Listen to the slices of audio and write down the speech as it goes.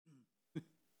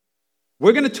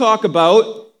We're going to talk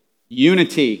about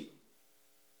unity.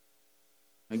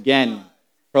 Again,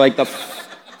 for like the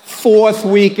fourth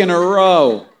week in a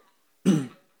row.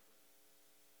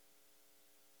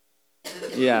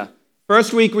 Yeah.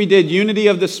 First week we did unity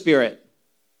of the Spirit.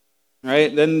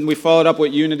 Right? Then we followed up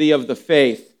with unity of the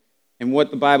faith and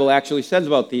what the Bible actually says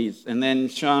about these. And then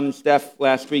Sean and Steph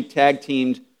last week tag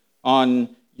teamed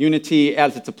on unity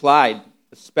as it's applied,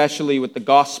 especially with the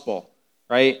gospel.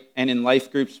 Right? And in life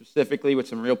group specifically with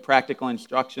some real practical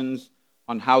instructions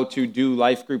on how to do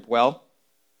life group well.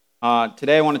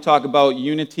 Today I want to talk about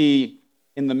unity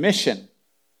in the mission,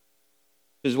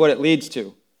 which is what it leads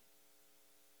to.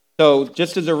 So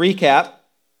just as a recap,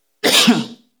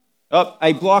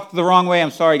 I blocked the wrong way.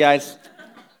 I'm sorry, guys.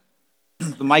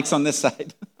 The mic's on this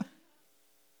side.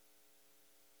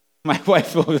 My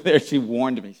wife over there, she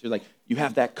warned me. She was like, you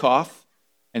have that cough,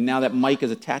 and now that mic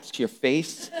is attached to your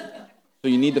face. So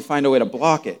you need to find a way to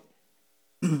block it.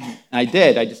 And I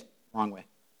did. Wrong way.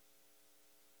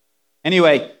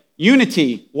 Anyway,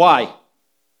 unity. Why?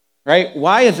 Right?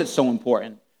 Why is it so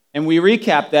important? And we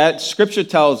recap that. Scripture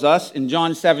tells us in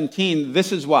John 17,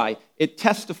 this is why. It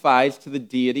testifies to the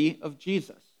deity of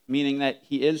Jesus, meaning that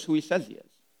he is who he says he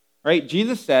is. Right?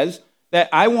 Jesus says that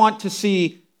I want to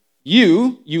see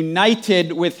you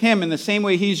united with him in the same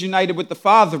way he's united with the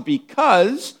Father,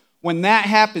 because when that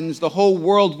happens, the whole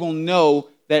world will know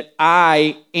that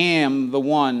I am the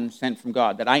one sent from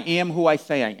God, that I am who I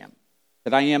say I am,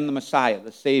 that I am the Messiah,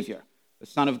 the Savior, the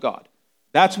Son of God.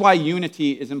 That's why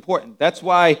unity is important. That's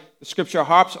why the Scripture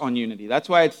harps on unity. That's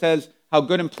why it says how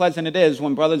good and pleasant it is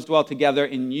when brothers dwell together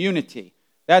in unity.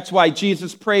 That's why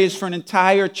Jesus prays for an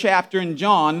entire chapter in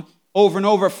John over and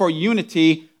over for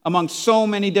unity among so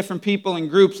many different people and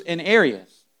groups and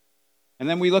areas. And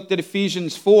then we looked at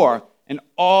Ephesians 4 and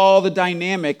all the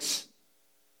dynamics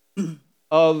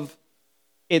of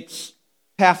its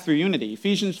path through unity.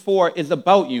 Ephesians 4 is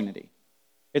about unity.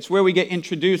 It's where we get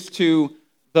introduced to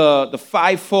the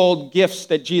fivefold gifts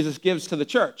that Jesus gives to the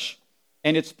church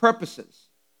and its purposes.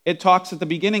 It talks at the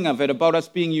beginning of it about us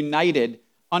being united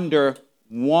under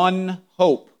one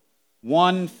hope,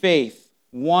 one faith,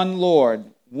 one Lord,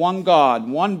 one God,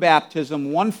 one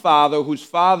baptism, one Father, who's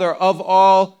Father of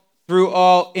all, through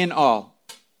all, in all.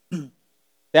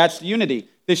 That's the unity.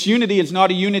 This unity is not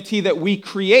a unity that we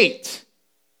create.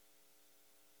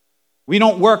 We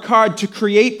don't work hard to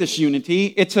create this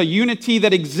unity. It's a unity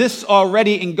that exists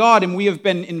already in God, and we have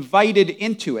been invited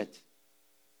into it.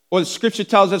 Or the Scripture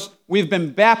tells us we've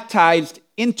been baptized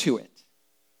into it.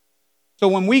 So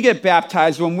when we get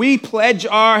baptized, when we pledge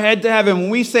our head to heaven, when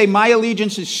we say my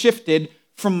allegiance is shifted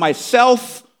from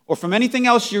myself or from anything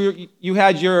else you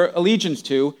had your allegiance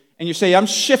to, and you say I'm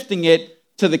shifting it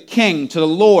to the King, to the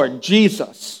Lord,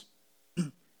 Jesus.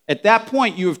 At that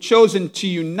point, you have chosen to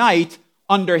unite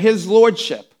under his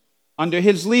lordship, under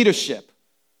his leadership,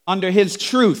 under his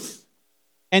truth,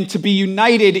 and to be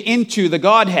united into the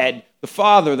Godhead, the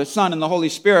Father, the Son, and the Holy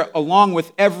Spirit, along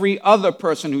with every other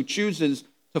person who chooses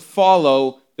to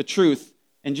follow the truth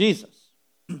in Jesus.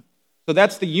 So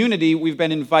that's the unity we've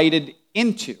been invited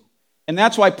into. And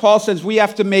that's why Paul says we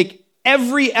have to make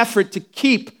every effort to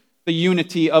keep the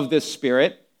unity of this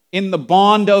Spirit in the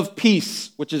bond of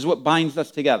peace, which is what binds us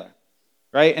together,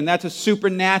 right? And that's a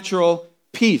supernatural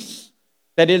peace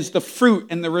that is the fruit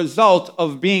and the result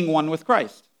of being one with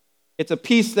Christ. It's a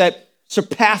peace that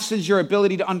surpasses your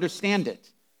ability to understand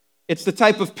it. It's the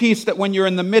type of peace that when you're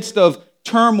in the midst of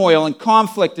turmoil and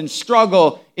conflict and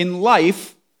struggle in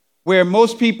life, where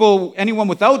most people, anyone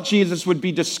without Jesus, would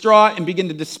be distraught and begin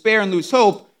to despair and lose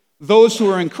hope, those who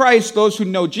are in Christ, those who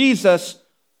know Jesus,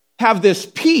 have this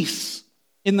peace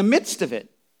in the midst of it.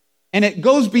 And it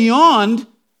goes beyond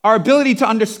our ability to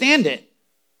understand it.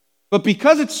 But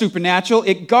because it's supernatural,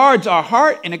 it guards our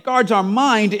heart and it guards our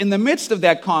mind in the midst of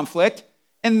that conflict.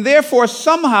 And therefore,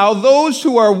 somehow, those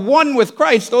who are one with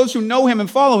Christ, those who know him and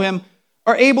follow him,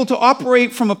 are able to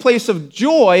operate from a place of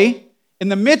joy in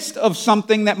the midst of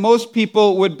something that most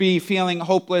people would be feeling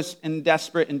hopeless and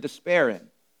desperate and despair in.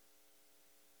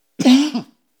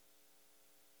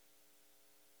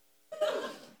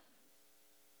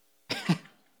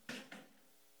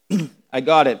 I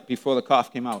got it before the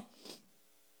cough came out.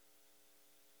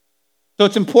 So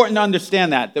it's important to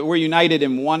understand that we're united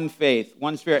in one faith,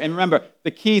 one Spirit. And remember,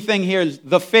 the key thing here is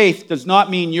the faith does not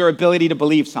mean your ability to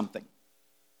believe something.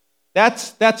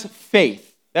 That's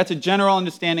faith. That's a general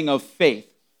understanding of faith.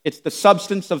 It's the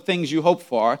substance of things you hope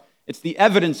for. It's the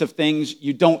evidence of things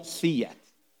you don't see yet,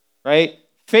 right?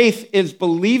 Faith is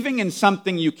believing in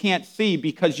something you can't see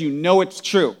because you know it's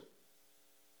true.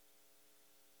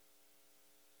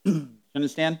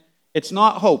 Understand? It's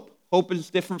not hope. Hope is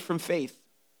different from faith.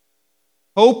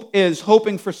 Hope is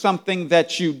hoping for something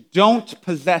that you don't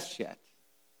possess yet.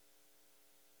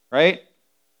 Right?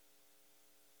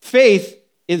 Faith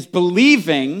is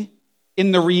believing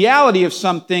in the reality of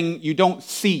something you don't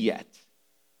see yet.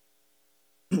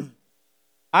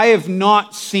 I have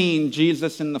not seen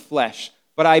Jesus in the flesh,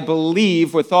 but I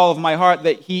believe with all of my heart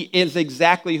that he is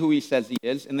exactly who he says he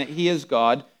is and that he is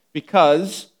God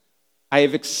because I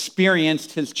have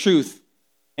experienced his truth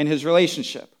and his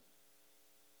relationship.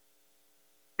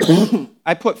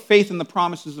 I put faith in the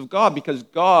promises of God because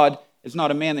God is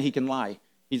not a man that he can lie.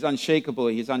 He's unshakable.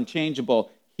 He's unchangeable.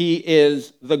 He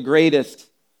is the greatest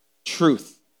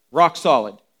truth, rock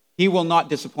solid. He will not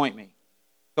disappoint me.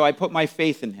 So I put my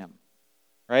faith in him,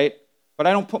 right? But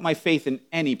I don't put my faith in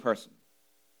any person.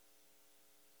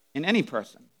 In any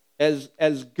person.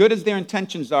 As good as their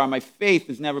intentions are, my faith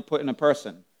is never put in a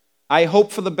person. I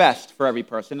hope for the best for every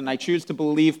person, and I choose to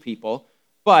believe people.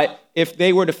 But if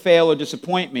they were to fail or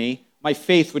disappoint me, my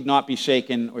faith would not be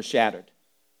shaken or shattered.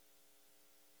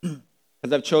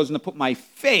 Because I've chosen to put my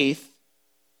faith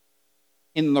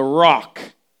in the rock,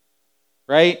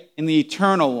 right? In the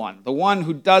eternal one, the one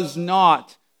who does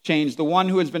not change, the one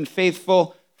who has been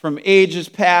faithful from ages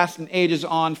past and ages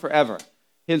on forever.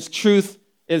 His truth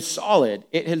is solid.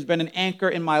 It has been an anchor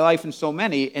in my life and so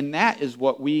many, and that is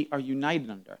what we are united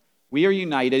under. We are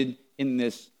united in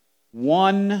this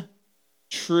one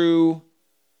true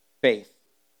faith.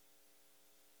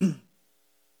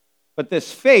 But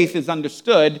this faith is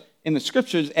understood in the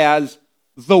scriptures as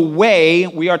the way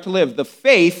we are to live. The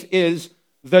faith is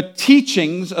the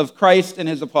teachings of Christ and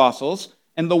his apostles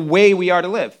and the way we are to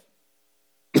live.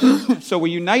 So we're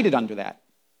united under that.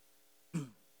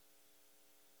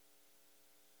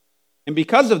 And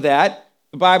because of that,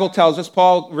 the Bible tells us,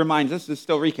 Paul reminds us, this is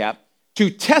still recap, to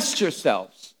test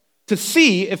yourselves to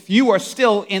see if you are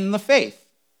still in the faith.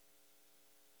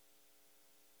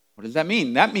 What does that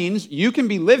mean? That means you can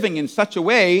be living in such a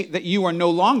way that you are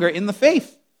no longer in the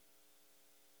faith.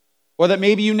 Or that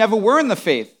maybe you never were in the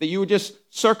faith, that you were just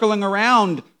circling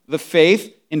around the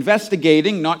faith,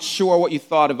 investigating, not sure what you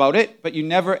thought about it, but you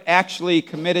never actually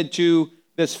committed to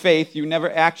this faith. You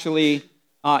never actually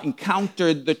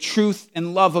encountered the truth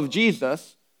and love of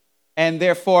Jesus, and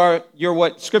therefore you're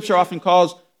what Scripture often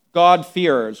calls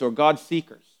God-fearers or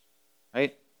God-seekers,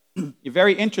 right? You're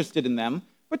very interested in them,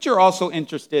 but you're also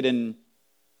interested in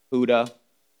Buddha,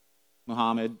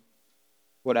 Muhammad,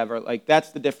 whatever. Like,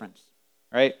 that's the difference,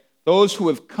 right? Those who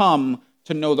have come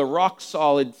to know the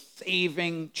rock-solid,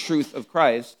 saving truth of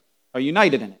Christ are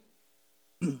united in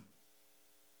it.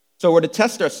 So we're to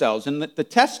test ourselves, and the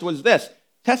test was this.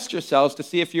 Test yourselves to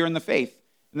see if you're in the faith.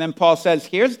 And then Paul says,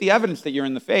 here's the evidence that you're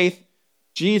in the faith.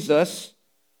 Jesus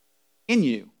in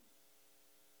you. And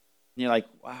you're like,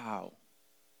 wow.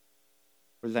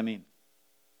 What does that mean?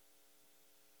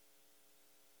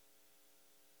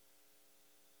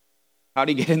 How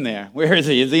did he get in there? Where is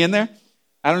he? Is he in there?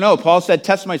 I don't know. Paul said,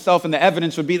 test myself, and the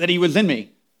evidence would be that he was in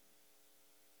me.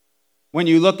 When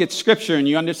you look at Scripture and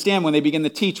you understand when they begin to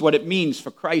teach what it means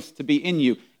for Christ to be in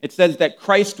you, it says that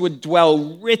Christ would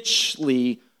dwell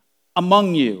richly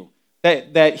among you,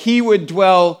 that he would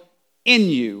dwell in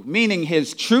you, meaning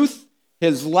his truth,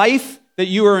 his life, that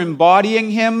you are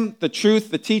embodying him, the truth,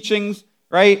 the teachings,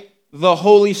 right? The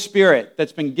Holy Spirit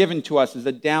that's been given to us as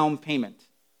a down payment,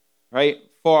 right,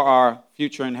 for our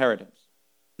future inheritance.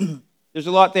 There's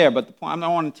a lot there, but the point, I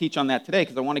don't want to teach on that today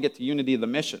because I want to get to unity of the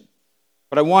mission.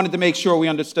 But I wanted to make sure we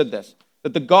understood this,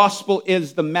 that the gospel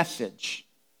is the message,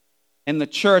 and the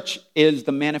church is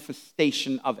the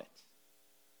manifestation of it,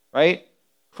 right?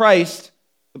 Christ,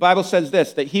 the Bible says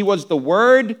this, that he was the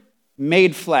Word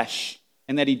made flesh,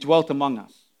 and that he dwelt among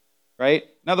us, right?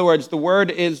 In other words, the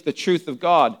Word is the truth of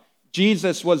God.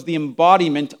 Jesus was the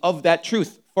embodiment of that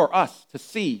truth for us to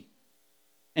see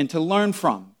and to learn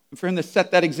from, and for him to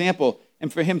set that example,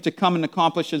 and for him to come and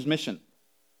accomplish his mission.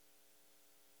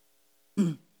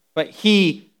 But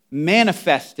he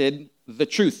manifested the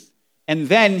truth. And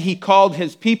then he called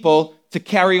his people to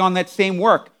carry on that same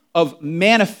work of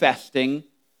manifesting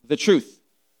the truth.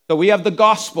 So we have the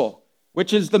gospel,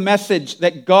 which is the message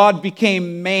that God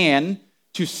became man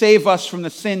to save us from the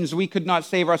sins we could not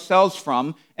save ourselves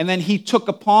from. And then he took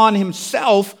upon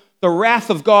himself the wrath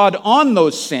of God on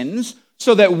those sins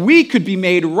so that we could be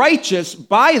made righteous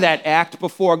by that act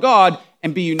before God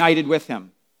and be united with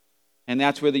him. And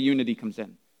that's where the unity comes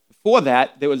in. Before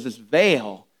that, there was this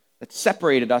veil that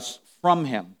separated us from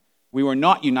him. We were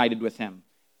not united with him.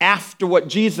 After what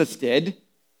Jesus did,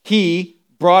 he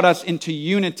brought us into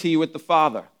unity with the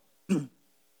Father.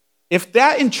 If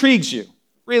that intrigues you,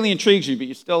 really intrigues you, but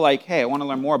you're still like, hey, I want to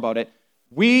learn more about it,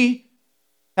 we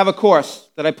have a course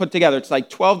that I put together. It's like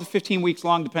 12 to 15 weeks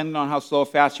long, depending on how slow or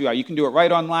fast you are. You can do it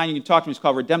right online. You can talk to me. It's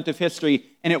called Redemptive History,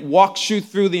 and it walks you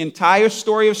through the entire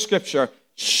story of Scripture,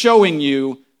 showing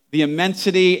you the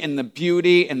immensity and the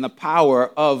beauty and the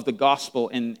power of the gospel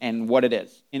and what it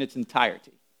is in its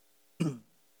entirety.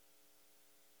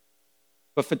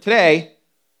 But for today,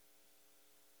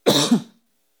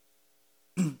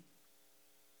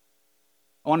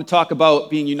 I want to talk about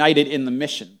being united in the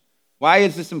mission. Why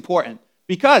is this important?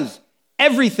 Because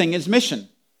everything is mission.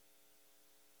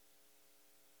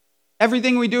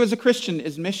 Everything we do as a Christian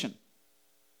is mission.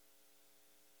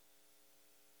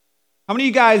 How many of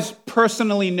you guys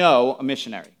personally know a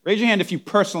missionary? Raise your hand if you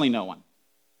personally know one.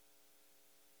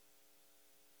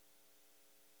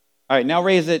 All right, now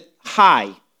raise it high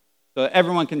so that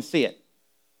everyone can see it.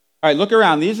 All right, look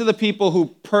around. These are the people who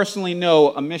personally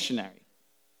know a missionary.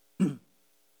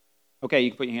 Okay,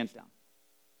 you can put your hands down.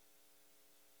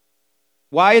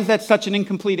 Why is that such an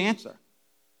incomplete answer?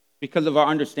 Because of our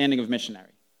understanding of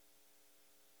missionary.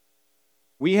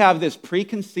 We have this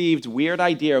preconceived, weird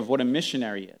idea of what a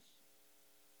missionary is.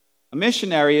 A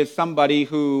missionary is somebody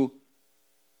who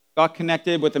got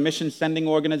connected with a mission sending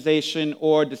organization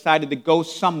or decided to go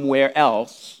somewhere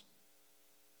else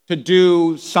to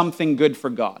do something good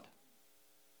for God.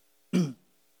 But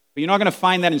you're not going to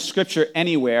find that in Scripture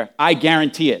anywhere. I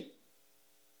guarantee it.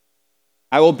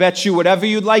 I will bet you whatever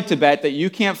you'd like to bet that you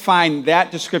can't find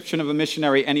that description of a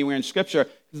missionary anywhere in Scripture,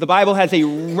 because the Bible has a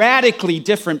radically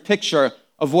different picture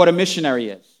of what a missionary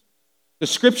is. The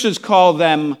Scriptures call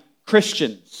them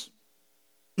Christians.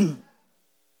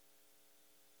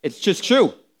 It's just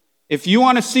true. If you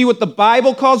want to see what the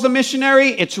Bible calls a missionary,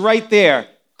 it's right there.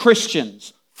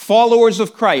 Christians, followers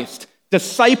of Christ,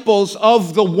 disciples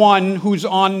of the one who's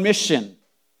on mission.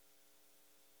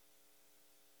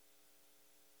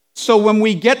 So when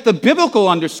we get the biblical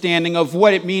understanding of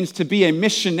what it means to be a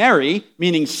missionary,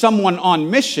 meaning someone on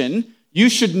mission, you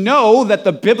should know that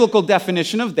the biblical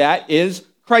definition of that is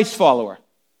Christ follower.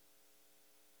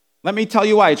 Let me tell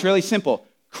you why. It's really simple.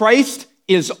 Christ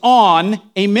is on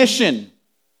a mission.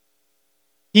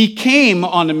 He came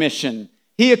on a mission.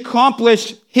 He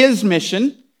accomplished his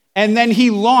mission, and then he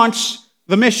launched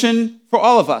the mission for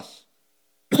all of us.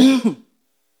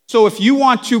 So if you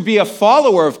want to be a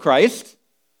follower of Christ,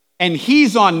 and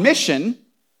he's on mission,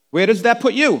 where does that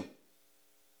put you?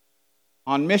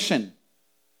 On mission.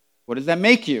 What does that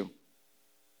make you?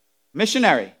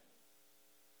 Missionary.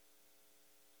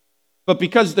 But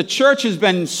because the church has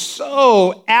been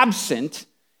so absent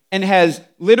and has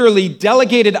literally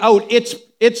delegated out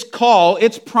its call,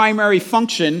 its primary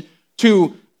function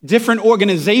to different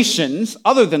organizations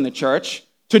other than the church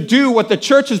to do what the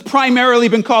church has primarily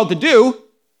been called to do,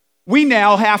 we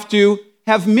now have to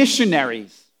have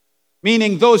missionaries.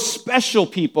 Meaning those special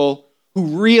people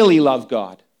who really love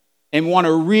God and want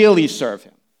to really serve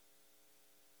him.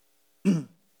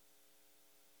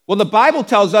 Well, the Bible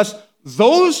tells us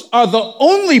those are the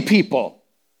only people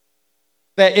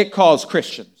that it calls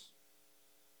Christians.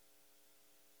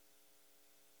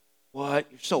 What?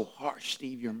 You're so harsh,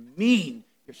 Steve. You're mean.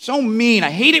 You're so mean. I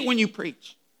hate it when you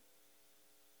preach.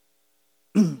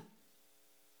 I'm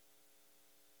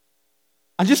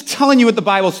just telling you what the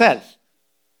Bible says.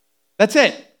 That's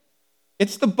it.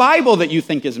 It's the Bible that you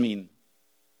think is mean,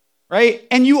 right?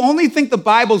 And you only think the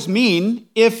Bible's mean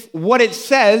if what it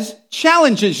says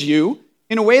challenges you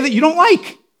in a way that you don't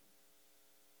like.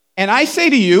 And I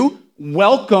say to you,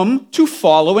 welcome to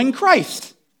following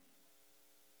Christ.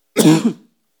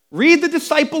 Read the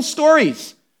disciples'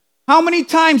 stories. How many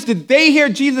times did they hear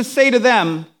Jesus say to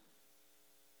them,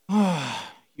 oh,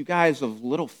 you guys of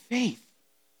little faith.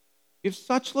 You have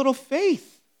such little faith.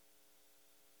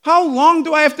 How long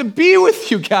do I have to be with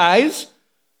you guys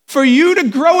for you to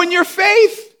grow in your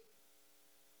faith?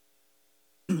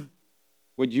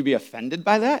 Would you be offended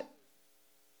by that?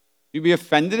 Would you be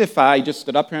offended if I just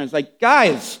stood up here and was like,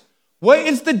 guys, what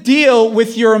is the deal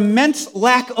with your immense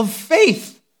lack of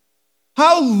faith?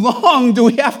 How long do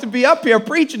we have to be up here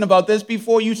preaching about this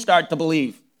before you start to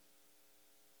believe?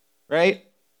 Right?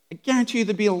 I guarantee you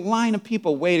there'd be a line of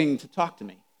people waiting to talk to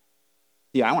me.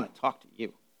 Yeah, I want to talk to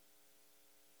you.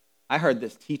 I heard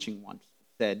this teaching once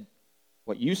that said,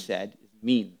 what you said is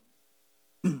mean.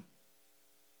 And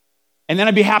then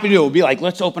I'd be happy to do it. We'd be like,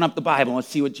 let's open up the Bible and let's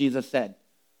see what Jesus said.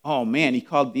 Oh man, he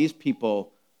called these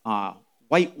people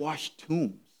whitewashed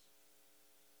tombs.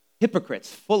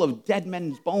 Hypocrites, full of dead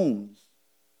men's bones.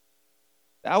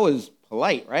 That was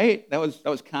polite, right? That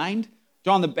was kind.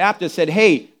 John the Baptist said,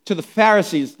 hey, to the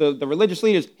Pharisees, the religious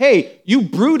leaders, hey, you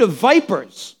brood of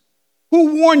vipers,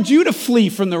 who warned you to flee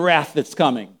from the wrath that's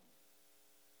coming?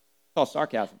 It's all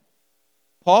sarcasm.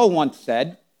 Paul once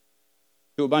said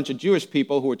to a bunch of Jewish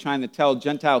people who were trying to tell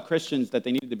Gentile Christians that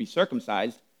they needed to be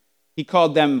circumcised, he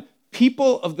called them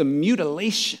people of the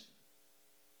mutilation.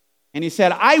 And he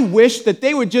said, I wish that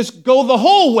they would just go the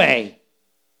whole way.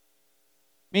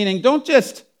 Meaning, don't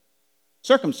just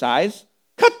circumcise,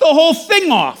 cut the whole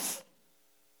thing off.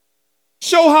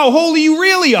 Show how holy you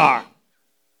really are.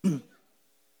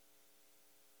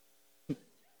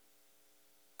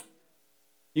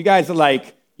 You guys are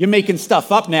like, you're making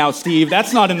stuff up now, Steve.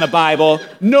 That's not in the Bible.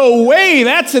 No way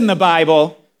that's in the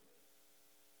Bible.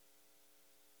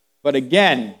 But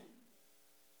again,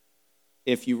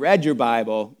 if you read your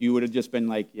Bible, you would have just been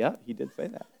like, yeah, he did say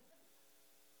that.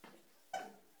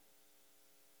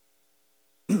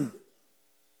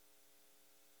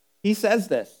 He says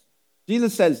this.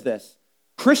 Jesus says this.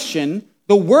 Christian,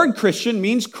 the word Christian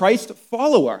means Christ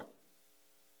follower.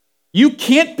 You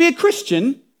can't be a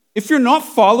Christian if you're not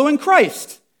following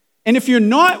Christ. And if you're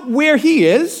not where he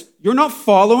is, you're not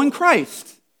following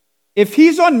Christ. If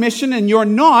he's on mission and you're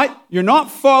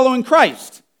not following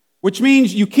Christ, which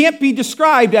means you can't be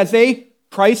described as a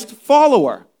Christ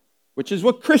follower, which is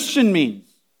what Christian means.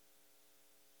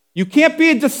 You can't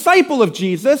be a disciple of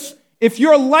Jesus if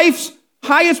your life's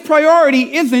highest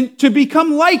priority isn't to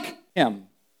become like him.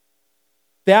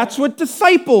 That's what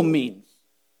disciple means.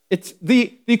 It's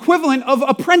the equivalent of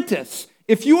apprentice.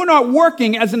 If you are not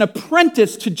working as an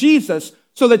apprentice to Jesus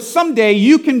so that someday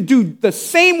you can do the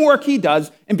same work he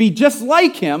does and be just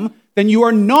like him, then you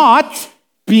are not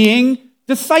being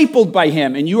discipled by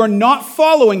him, and you are not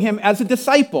following him as a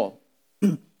disciple.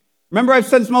 Remember, I've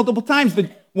said this multiple times,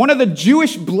 that one of the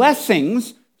Jewish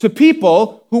blessings to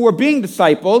people who were being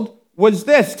discipled was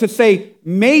this, to say,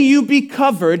 may you be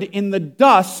covered in the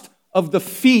dust of the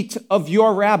feet of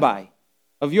your rabbi,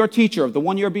 of your teacher, of the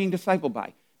one you're being discipled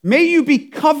by. May you be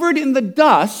covered in the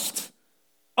dust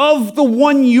of the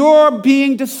one you're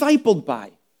being discipled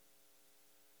by.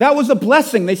 That was a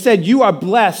blessing. They said, you are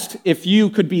blessed if you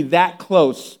could be that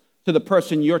close to the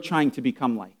person you're trying to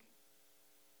become like.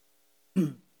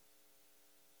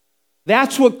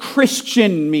 That's what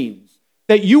Christian means.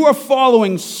 That you are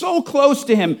following so close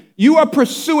to him, you are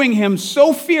pursuing him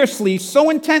so fiercely, so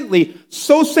intently,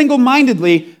 so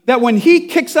single-mindedly, that when he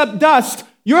kicks up dust,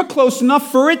 you're close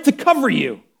enough for it to cover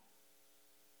you.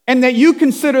 And that you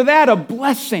consider that a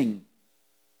blessing.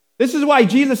 This is why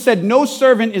Jesus said, no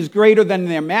servant is greater than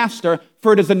their master,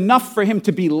 for it is enough for him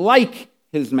to be like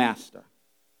his master.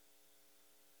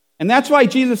 And that's why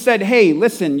Jesus said, hey,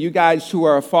 listen, you guys who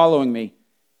are following me,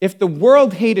 if the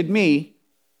world hated me,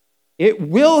 it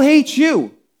will hate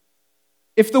you.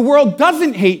 If the world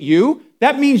doesn't hate you,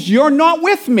 that means you're not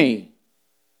with me.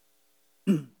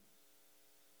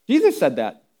 Jesus said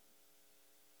that.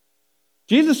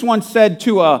 Jesus once said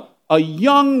to a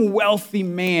young, wealthy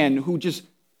man who just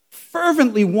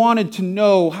fervently wanted to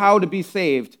know how to be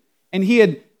saved, and he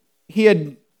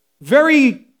had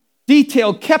very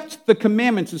detailed kept the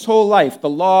commandments his whole life, the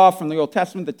law from the Old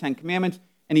Testament, the 10 Commandments,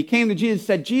 and he came to Jesus and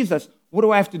said, Jesus, what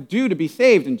do I have to do to be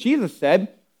saved? And Jesus said,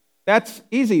 that's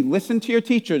easy. Listen to your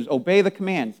teachers. Obey the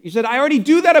commands. He said, I already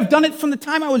do that. I've done it from the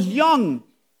time I was young.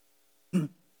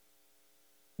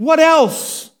 What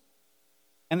else?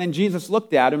 And then Jesus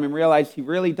looked at him and realized he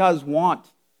really does want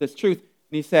this truth.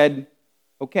 And he said,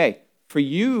 okay, for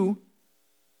you,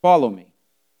 follow me.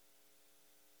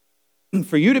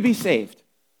 For you to be saved,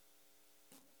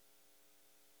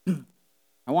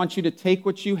 I want you to take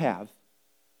what you have,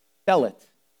 sell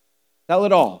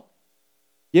it all,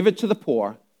 give it to the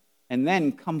poor, and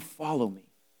then come follow me.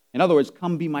 In other words,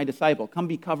 come be my disciple, come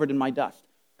be covered in my dust,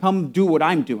 come do what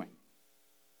I'm doing.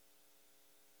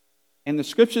 And the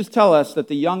scriptures tell us that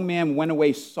the young man went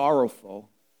away sorrowful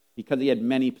because he had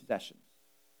many possessions.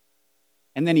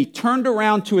 And then he turned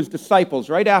around to his disciples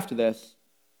right after this,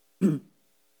 and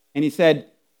he said,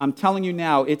 I'm telling you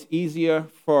now, it's easier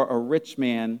for a rich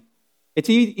man, it's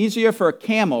easier for a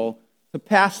camel to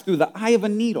pass through the eye of a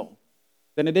needle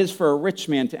than it is for a rich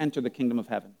man to enter the kingdom of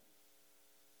heaven.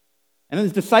 And then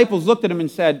his disciples looked at him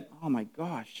and said, oh my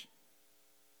gosh,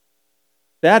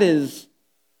 that is,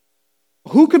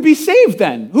 who could be saved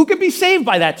then? Who could be saved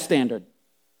by that standard?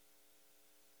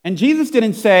 And Jesus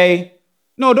didn't say,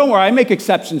 no, don't worry, I make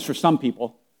exceptions for some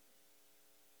people.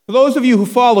 For those of you who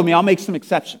follow me, I'll make some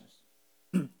exceptions.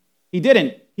 He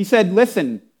didn't. He said,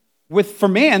 listen, for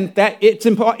man, it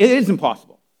is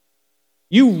impossible.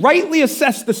 You rightly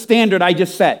assess the standard I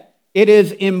just set. It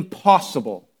is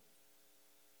impossible.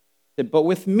 But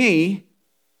with me,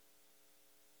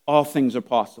 all things are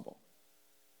possible.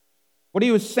 What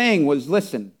he was saying was,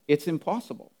 listen, it's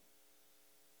impossible.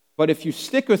 But if you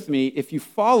stick with me, if you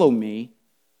follow me,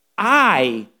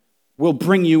 I will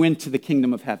bring you into the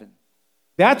kingdom of heaven.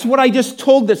 That's what I just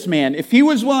told this man. If he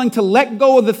was willing to let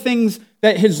go of the things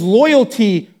that his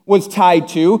loyalty was tied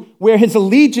to, where his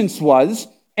allegiance was,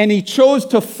 and he chose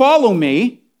to follow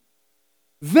me,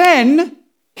 then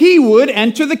he would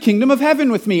enter the kingdom of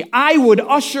heaven with me. I would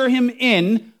usher him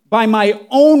in by my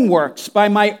own works, by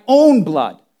my own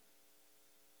blood.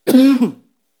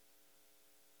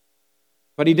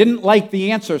 But he didn't like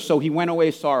the answer, so he went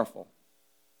away sorrowful.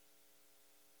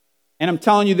 And I'm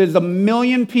telling you, there's 1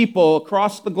 million people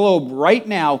across the globe right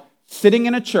now sitting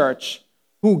in a church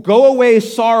who go away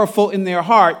sorrowful in their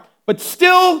heart, but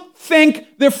still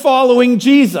think they're following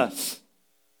Jesus.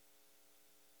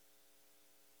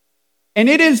 And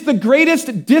it is the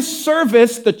greatest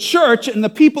disservice the church and the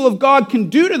people of God can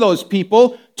do to those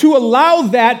people to allow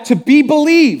that to be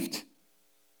believed.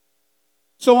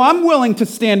 So I'm willing to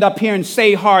stand up here and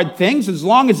say hard things as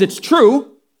long as it's true,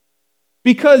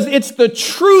 because it's the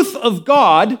truth of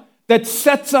God that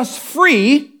sets us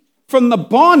free from the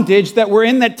bondage that we're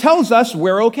in that tells us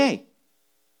we're okay.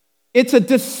 It's a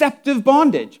deceptive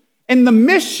bondage. And the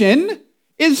mission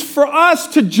is for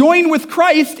us to join with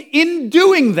Christ in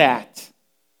doing that.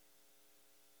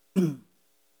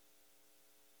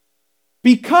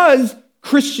 Because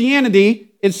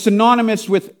Christianity is synonymous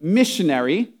with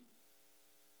missionary,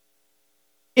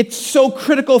 it's so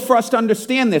critical for us to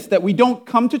understand this, that we don't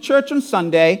come to church on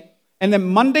Sunday, and then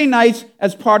Monday nights,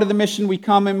 as part of the mission, we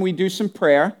come and we do some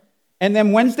prayer. And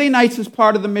then Wednesday nights, as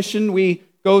part of the mission, we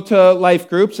go to life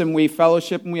groups and we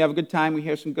fellowship and we have a good time. We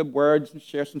hear some good words and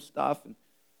share some stuff.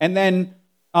 And then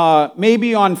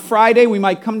maybe on Friday, we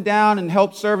might come down and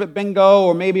help serve at bingo,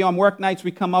 or maybe on work nights,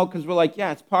 we come out because we're like,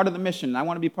 yeah, it's part of the mission. I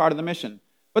want to be part of the mission.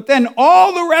 But then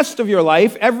all the rest of your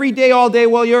life, every day, all day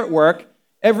while you're at work,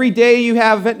 every day you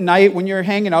have at night when you're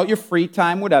hanging out, your free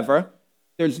time, whatever,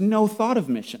 there's no thought of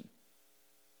mission.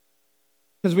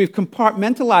 Because we've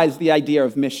compartmentalized the idea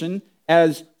of mission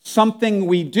as something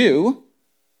we do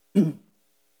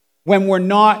when we're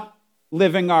not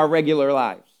living our regular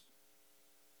lives.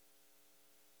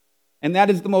 And that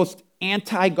is the most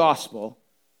anti-gospel,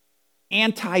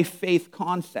 anti-faith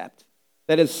concept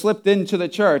that has slipped into the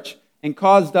church and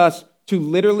caused us to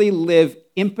literally live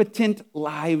impotent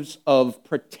lives of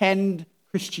pretend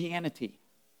Christianity,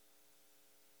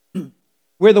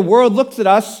 where the world looks at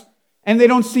us and they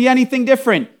don't see anything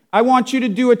different. I want you to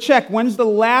do a check. When's the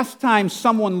last time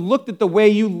someone looked at the way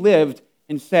you lived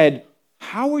and said,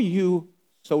 how are you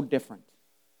so different?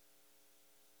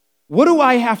 What do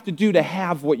I have to do to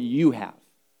have what you have?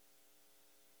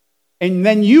 And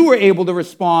then you were able to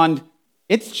respond,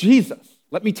 it's Jesus.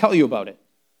 Let me tell you about it.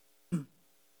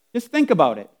 Just think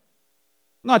about it.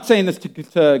 I'm not saying this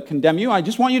to condemn you. I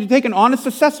just want you to take an honest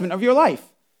assessment of your life.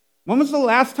 When was the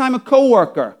last time a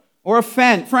coworker or a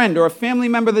friend or a family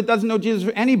member that doesn't know Jesus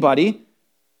or anybody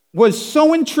was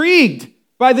so intrigued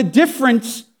by the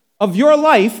difference of your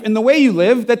life and the way you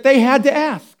live that they had to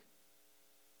ask?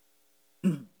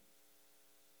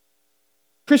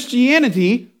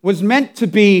 Christianity was meant to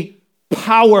be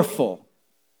powerful.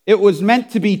 It was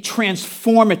meant to be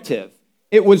transformative.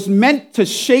 It was meant to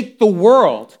shake the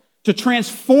world, to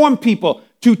transform people,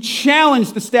 to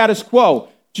challenge the status quo.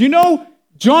 Do you know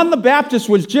John the Baptist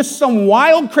was just some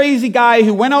wild, crazy guy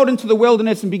who went out into the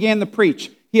wilderness and began to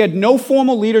preach? He had no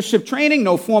formal leadership training,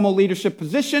 no formal leadership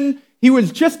position. He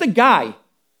was just a guy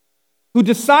who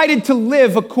decided to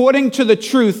live according to the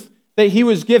truth that he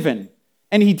was given.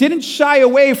 And he didn't shy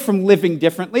away from living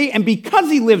differently. And because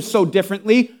he lived so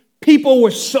differently, people were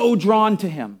so drawn to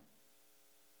him.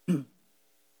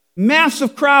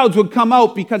 Massive crowds would come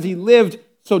out because he lived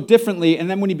so differently. And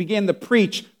then when he began to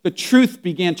preach, the truth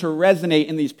began to resonate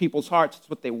in these people's hearts. It's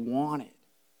what they wanted.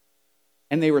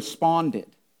 And they responded.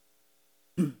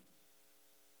 And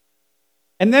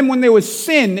then when there was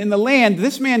sin in the land,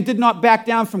 this man did not back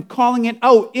down from calling it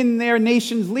out in their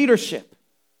nation's leadership.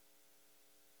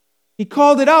 He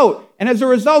called it out. And as a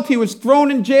result, he was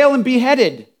thrown in jail and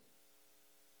beheaded.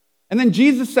 And then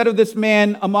Jesus said of this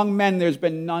man, among men, there's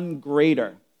been none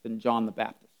greater than John the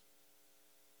Baptist.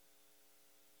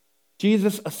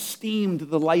 Jesus esteemed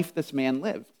the life this man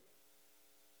lived.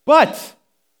 But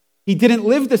he didn't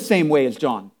live the same way as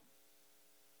John.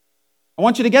 I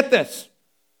want you to get this.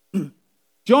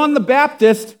 John the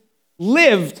Baptist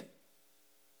lived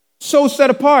so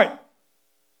set apart.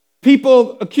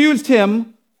 People accused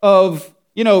him of,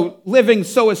 living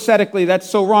so ascetically, that's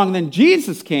so wrong. And then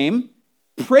Jesus came,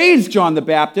 praised John the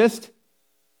Baptist,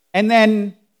 and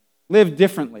then lived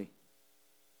differently.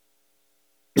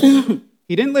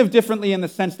 He didn't live differently in the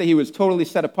sense that he was totally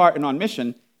set apart and on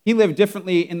mission. He lived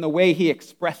differently in the way he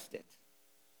expressed it.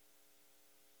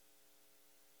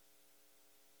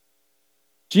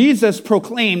 Jesus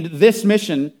proclaimed this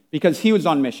mission because he was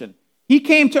on mission. He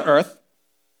came to earth,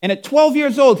 and at 12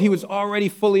 years old, he was already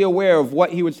fully aware of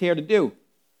what he was here to do.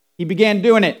 He began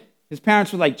doing it. His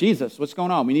parents were like, Jesus, what's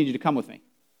going on? We need you to come with me.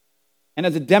 And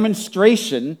as a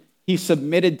demonstration, he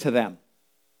submitted to them.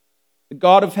 The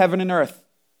God of heaven and earth,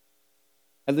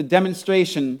 as a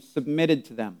demonstration, submitted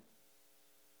to them.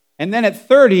 And then at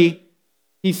 30,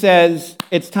 he says,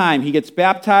 it's time. He gets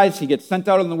baptized. He gets sent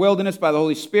out in the wilderness by the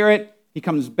Holy Spirit. He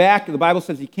comes back. The Bible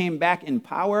says he came back in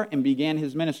power and began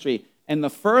his ministry. And the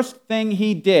first thing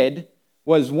he did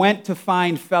was went to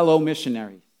find fellow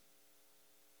missionaries.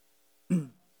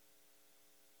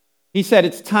 He said,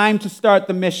 it's time to start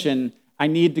the mission. I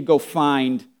need to go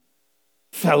find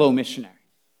fellow missionaries.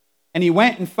 And he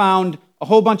went and found a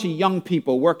whole bunch of young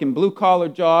people working blue-collar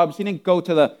jobs. He didn't go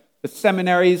to the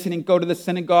seminaries. He didn't go to the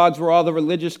synagogues where all the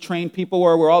religious trained people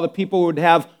were, where all the people would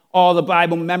have all the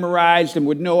Bible memorized and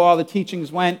would know all the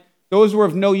teachings went. Those were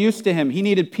of no use to him. He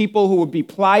needed people who would be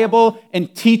pliable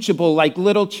and teachable like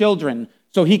little children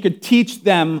so he could teach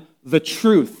them the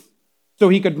truth, so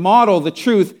he could model the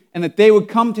truth, and that they would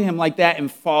come to him like that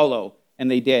and follow. And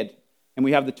they did. And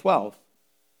we have the 12.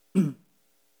 And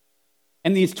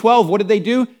these 12, what did they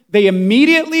do? They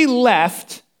immediately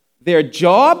left their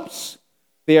jobs,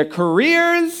 their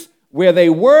careers, where they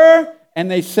were, and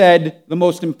they said, the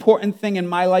most important thing in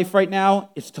my life right now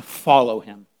is to follow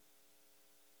him.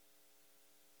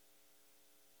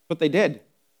 But they did.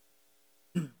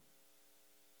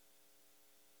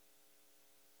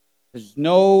 There's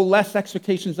no less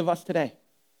expectations of us today.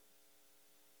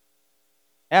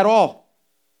 At all.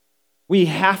 We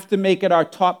have to make it our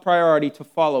top priority to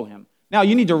follow him. Now,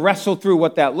 you need to wrestle through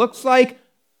what that looks like,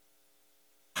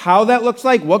 how that looks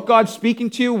like, what God's speaking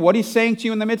to you, what he's saying to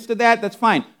you in the midst of that. That's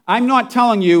fine. I'm not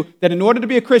telling you that in order to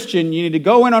be a Christian, you need to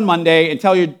go in on Monday and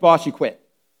tell your boss you quit.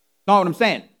 That's not what I'm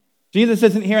saying. Jesus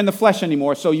isn't here in the flesh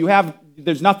anymore, so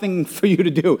there's nothing for you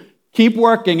to do. Keep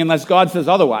working unless God says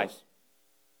otherwise.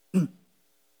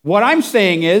 What I'm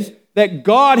saying is that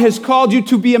God has called you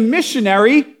to be a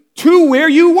missionary to where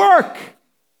you work,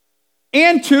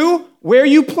 and to where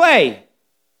you play,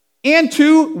 and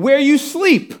to where you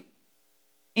sleep,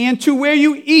 and to where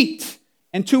you eat,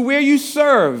 and to where you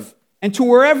serve, and to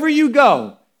wherever you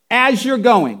go as you're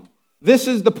going. This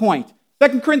is the point.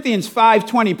 2 Corinthians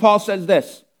 5:20, Paul says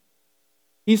this.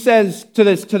 He says to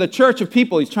the church of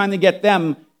people, he's trying to get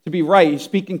them to be right. He's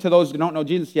speaking to those who don't know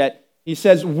Jesus yet. He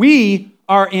says, we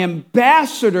are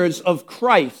ambassadors of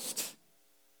Christ,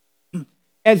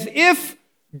 as if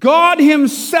God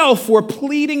himself were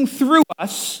pleading through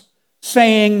us,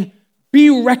 saying, be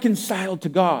reconciled to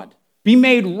God. Be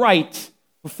made right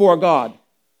before God.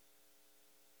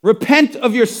 Repent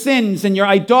of your sins and your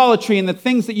idolatry and the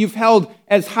things that you've held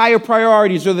as higher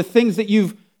priorities or the things that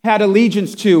you've had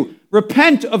allegiance to.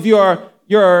 Repent of your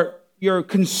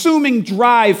consuming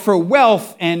drive for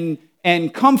wealth and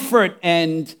comfort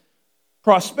and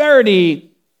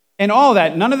prosperity and all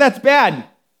that. None of that's bad,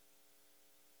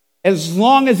 as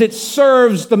long as it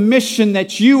serves the mission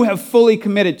that you have fully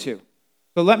committed to.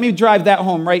 So let me drive that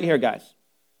home right here, guys.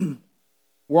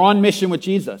 We're on mission with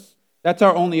Jesus. That's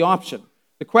our only option.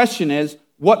 The question is,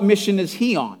 what mission is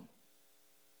he on?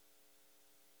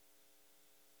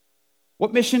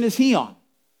 What mission is he on?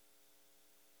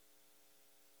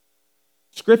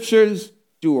 Scriptures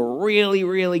do a really,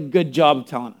 really good job of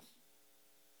telling us.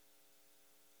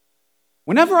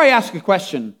 Whenever I ask a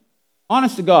question,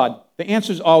 honest to God, the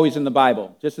answer is always in the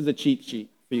Bible, just as a cheat sheet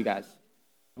for you guys.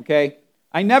 Okay?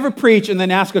 I never preach and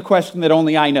then ask a question that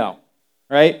only I know.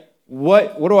 Right?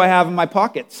 What do I have in my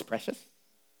pockets, precious?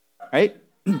 Right?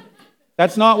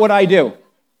 That's not what I do.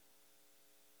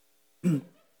 A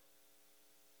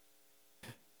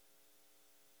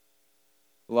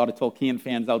lot of Tolkien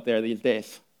fans out there these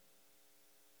days.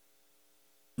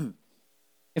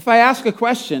 If I ask a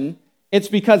question, it's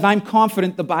because I'm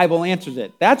confident the Bible answers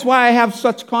it. That's why I have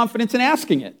such confidence in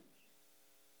asking it.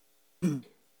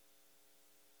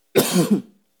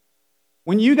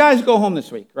 When you guys go home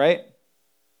this week, right?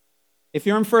 If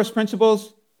you're in First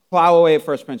Principles, plow away at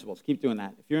First Principles. Keep doing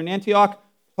that. If you're in Antioch,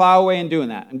 plow away and doing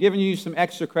that. I'm giving you some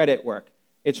extra credit work.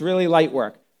 It's really light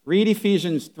work. Read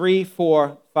Ephesians 3,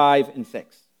 4, 5, and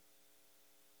 6.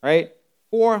 Right?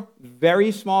 4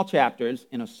 very small chapters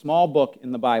in a small book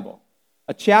in the Bible.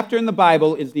 A chapter in the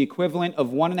Bible is the equivalent of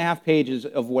 1.5 pages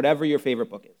of whatever your favorite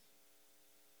book is.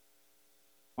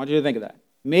 I want you to think of that.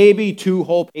 Maybe 2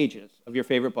 whole pages of your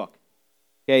favorite book.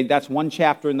 Okay, that's 1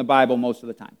 chapter in the Bible most of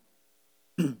the time.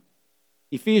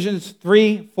 Ephesians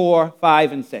 3, 4,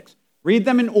 5, and 6. Read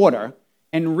them in order,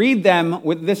 and read them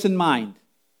with this in mind.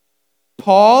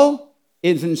 Paul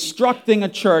is instructing a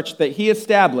church that he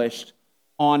established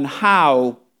on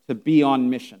how to be on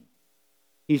mission.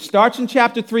 He starts in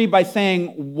chapter 3 by saying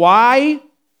why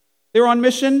they're on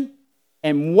mission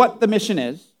and what the mission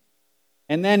is.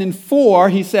 And then in 4,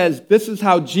 he says this is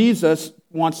how Jesus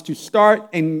wants to start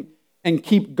and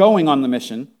keep going on the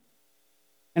mission.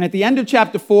 And at the end of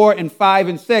chapter 4 and 5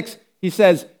 and 6, he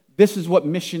says this is what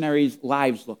missionaries'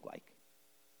 lives look like.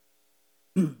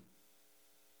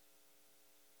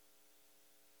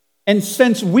 And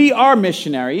since we are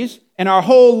missionaries and our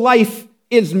whole life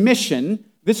is mission,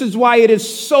 this is why it is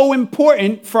so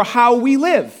important for how we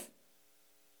live.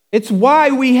 It's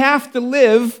why we have to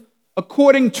live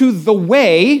according to the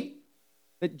way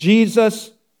that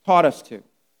Jesus taught us to,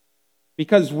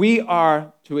 because we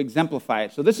are to exemplify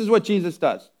it. So this is what Jesus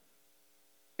does.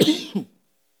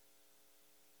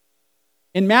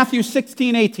 In Matthew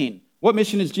 16:18, what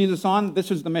mission is Jesus on? This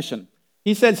is the mission.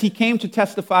 He says he came to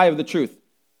testify of the truth.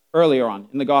 Earlier on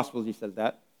in the Gospels, he says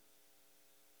that.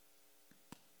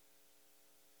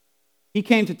 He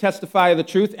came to testify of the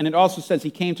truth, and it also says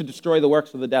he came to destroy the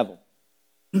works of the devil.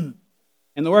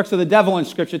 And the works of the devil in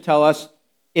Scripture tell us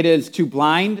it is to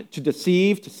blind, to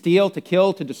deceive, to steal, to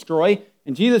kill, to destroy.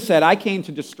 And Jesus said, I came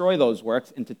to destroy those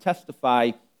works and to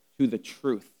testify to the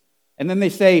truth. And then they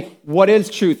say, what is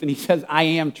truth? And he says, I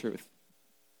am truth.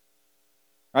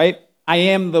 Right? I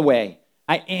am the way.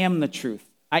 I am the truth.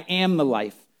 I am the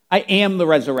life. I am the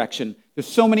resurrection. There's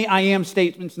so many I am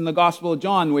statements in the Gospel of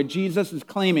John where Jesus is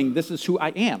claiming this is who I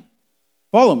am.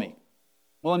 Follow me.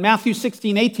 Well, in Matthew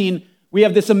 16:18, we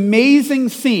have this amazing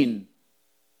scene,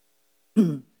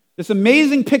 this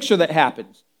amazing picture that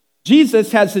happens.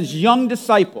 Jesus has his young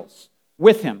disciples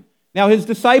with him. Now, his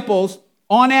disciples,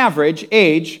 on average,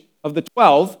 age of the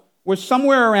 12, were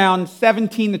somewhere around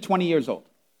 17 to 20 years old.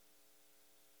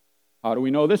 How do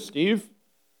we know this, Steve?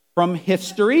 From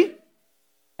history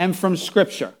and from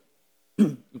Scripture.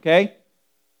 Okay?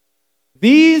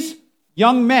 These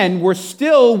young men were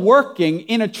still working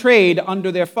in a trade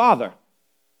under their father.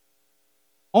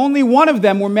 Only one of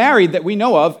them were married that we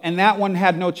know of, and that one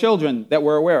had no children that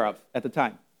we're aware of at the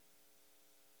time.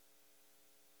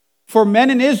 For men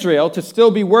in Israel to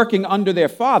still be working under their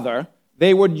father,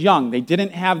 they were young. They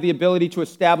didn't have the ability to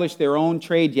establish their own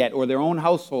trade yet, or their own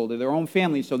household, or their own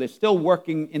family, so they're still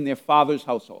working in their father's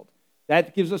household.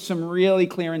 That gives us some really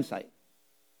clear insight.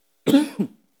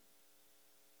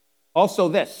 Also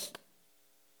this,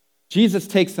 Jesus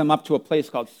takes them up to a place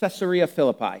called Caesarea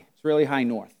Philippi. It's really high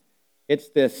north. It's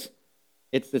this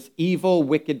evil,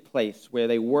 wicked place where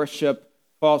they worship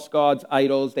false gods,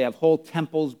 idols. They have whole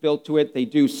temples built to it. They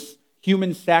do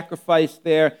human sacrifice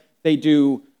there. They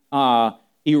do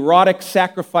erotic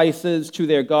sacrifices to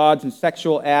their gods and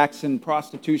sexual acts and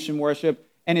prostitution worship.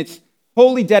 And it's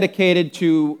wholly dedicated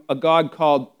to a god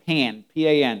called Pan,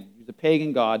 P-A-N. He's a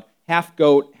pagan god, half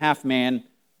goat, half man,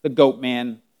 the goat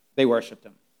man. They worshipped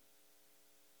him.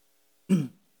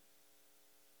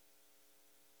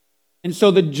 And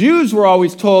so the Jews were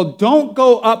always told, don't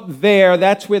go up there.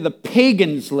 That's where the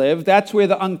pagans live. That's where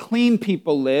the unclean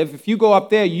people live. If you go up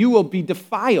there, you will be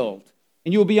defiled.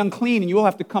 And you will be unclean. And you will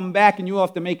have to come back. And you will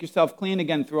have to make yourself clean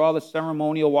again through all the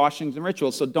ceremonial washings and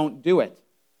rituals. So don't do it.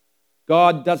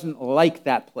 God doesn't like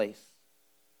that place.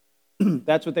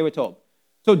 That's what they were told.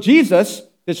 So Jesus,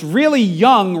 this really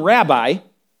young rabbi,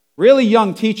 really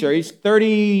young teacher, he's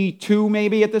 32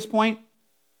 maybe at this point,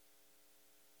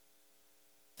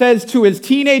 says to his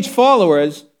teenage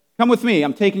followers, come with me,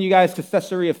 I'm taking you guys to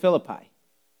Caesarea Philippi. All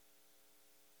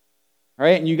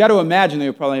right, and you got to imagine they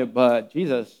were probably, but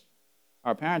Jesus,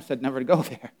 our parents said never to go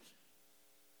there.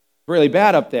 It's really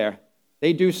bad up there.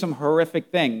 They do some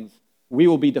horrific things. We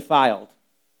will be defiled.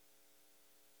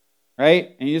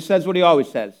 Right? And he just says what he always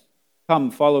says.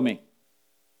 Come, follow me.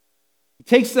 He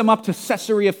takes them up to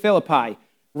Caesarea Philippi,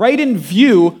 right in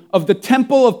view of the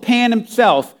temple of Pan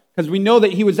himself, because we know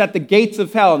that he was at the gates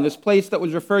of hell, and this place that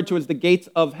was referred to as the gates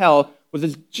of hell was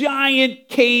this giant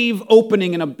cave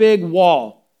opening in a big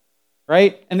wall,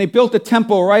 right? And they built a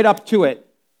temple right up to it.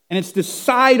 And it's the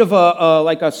side of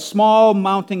a small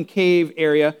mountain cave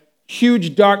area,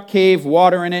 huge dark cave,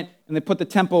 water in it, and they put the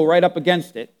temple right up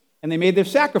against it. And they made their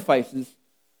sacrifices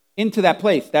into that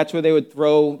place. That's where they would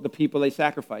throw the people they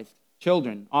sacrificed,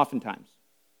 children, oftentimes.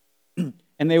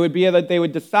 And they would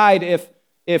decide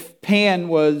if Pan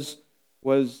was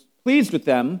pleased with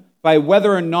them by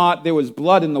whether or not there was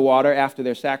blood in the water after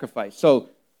their sacrifice. So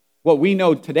what we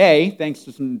know today, thanks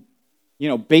to some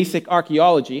basic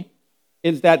archaeology,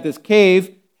 is that this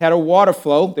cave had a water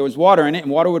flow. There was water in it,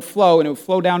 and water would flow, and it would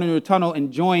flow down into a tunnel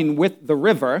and join with the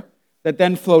river that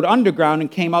then flowed underground and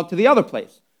came out to the other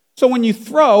place. So when you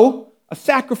throw a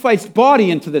sacrificed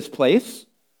body into this place.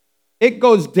 It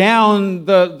goes down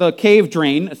the cave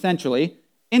drain, essentially,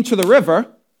 into the river,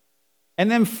 and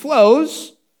then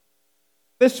flows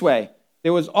this way.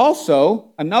 There was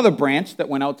also another branch that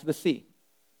went out to the sea.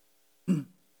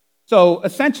 So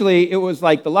essentially, it was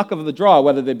like the luck of the draw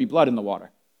whether there'd be blood in the water,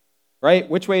 right?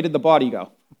 Which way did the body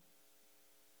go?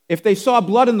 If they saw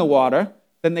blood in the water,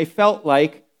 then they felt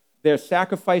like their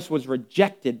sacrifice was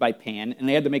rejected by Pan, and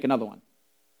they had to make another one.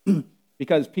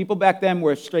 Because people back then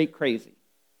were straight crazy,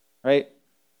 right?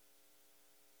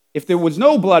 If there was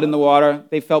no blood in the water,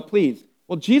 they felt pleased.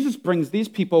 Well, Jesus brings these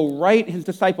people his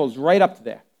disciples, right up to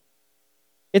there.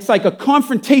 It's like a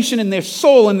confrontation in their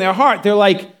soul, in their heart. They're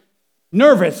like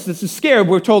nervous. This is scared.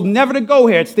 We're told never to go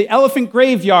here. It's the elephant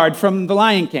graveyard from The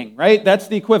Lion King, right? That's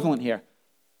the equivalent here.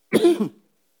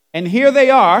 And here they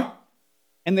are,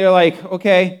 and they're like,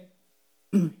 okay,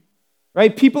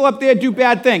 right? People up there do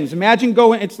bad things. Imagine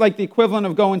it's like the equivalent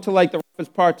of going to like the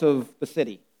roughest parts of the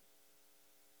city,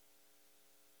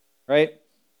 right?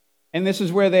 And this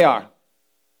is where they are.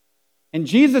 And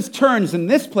Jesus turns in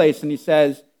this place and he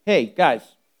says, hey, guys,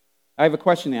 I have a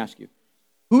question to ask you.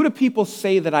 Who do people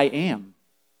say that I am?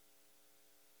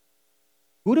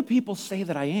 Who do people say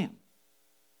that I am?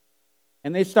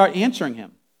 And they start answering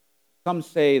him. Some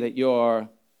say that you're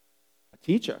a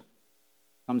teacher.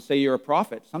 Some say you're a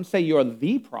prophet. Some say you're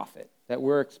the prophet that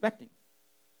we're expecting.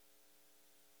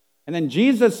 And then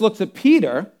Jesus looks at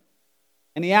Peter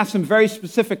and he asks him very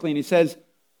specifically, and he says,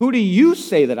 who do you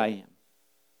say that I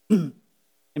am?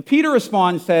 And Peter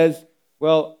responds, says,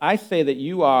 well, I say that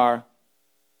you are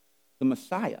the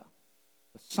Messiah,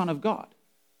 the Son of God.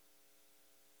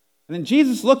 And then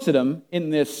Jesus looks at him in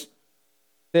this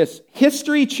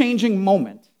history-changing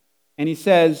moment, and he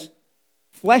says,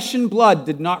 flesh and blood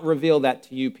did not reveal that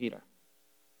to you, Peter.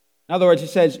 In other words, he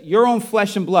says, your own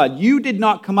flesh and blood, you did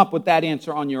not come up with that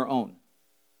answer on your own.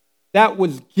 That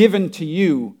was given to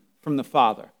you from the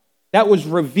Father. That was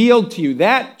revealed to you.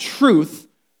 That truth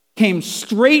came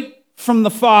straight from the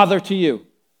Father to you.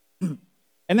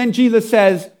 And then Jesus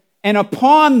says, and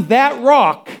upon that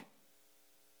rock,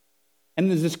 and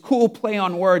there's this cool play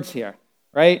on words here,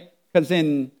 right? Because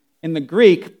in the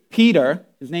Greek, Peter,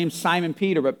 his name's Simon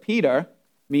Peter, but Peter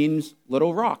means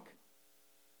little rock,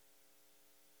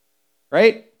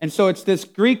 right? And so it's this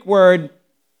Greek word,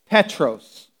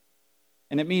 Petros,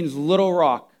 and it means little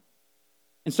rock.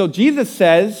 And so Jesus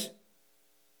says,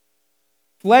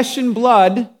 flesh and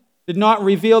blood did not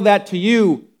reveal that to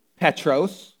you,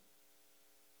 Petros,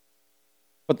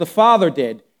 but the Father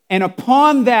did. And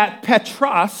upon that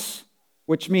Petros,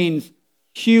 which means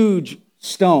huge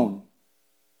stone,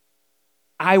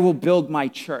 I will build my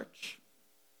church.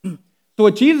 So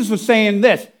what Jesus was saying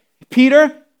this,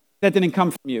 Peter, that didn't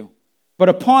come from you. But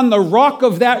upon the rock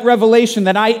of that revelation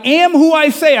that I am who I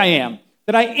say I am,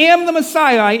 that I am the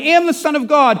Messiah, I am the Son of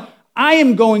God, I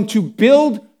am going to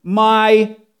build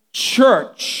my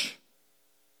church.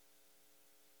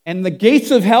 And the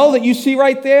gates of hell that you see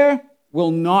right there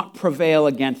will not prevail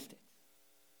against it.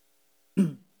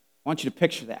 I want you to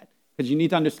picture that, because you need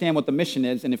to understand what the mission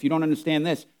is, and if you don't understand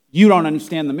this, you don't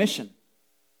understand the mission.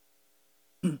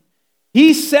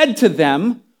 He said to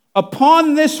them,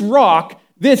 upon this rock,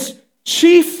 this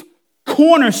chief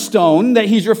cornerstone that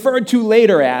he's referred to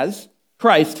later as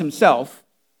Christ himself,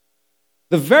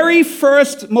 the very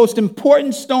first, most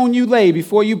important stone you lay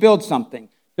before you build something,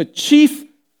 the chief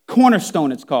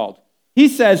cornerstone it's called. He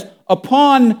says,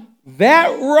 upon that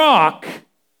rock,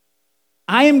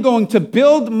 I am going to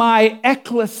build my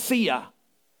ecclesia.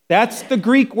 That's the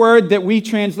Greek word that we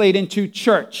translate into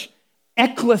church.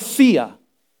 Ecclesia.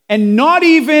 And not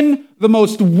even the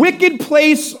most wicked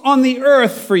place on the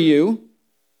earth for you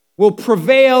will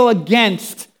prevail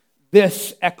against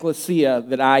this ecclesia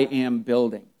that I am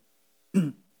building.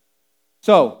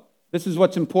 So, this is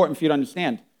what's important for you to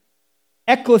understand.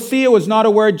 Ecclesia was not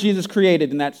a word Jesus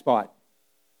created in that spot.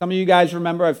 Some of you guys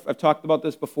remember, I've talked about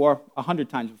this before, 100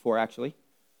 times before, actually.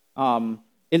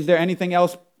 Is there anything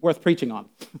else worth preaching on?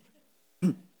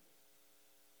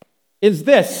 Is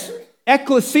this.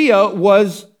 Ecclesia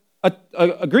was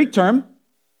a Greek term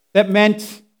that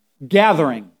meant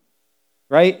gathering,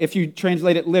 right? If you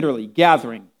translate it literally,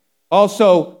 gathering.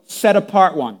 Also, set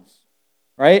apart ones,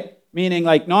 right? Meaning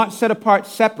like not set apart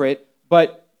separate,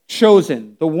 but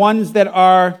chosen. The ones that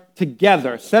are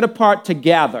together, set apart to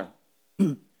gather.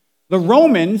 The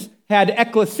Romans had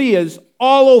ecclesias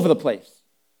all over the place.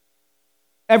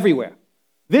 Everywhere.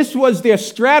 This was their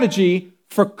strategy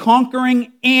for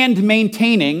conquering and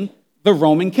maintaining the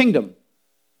Roman kingdom.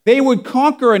 They would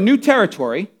conquer a new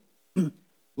territory.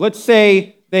 Let's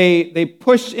say they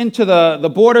pushed into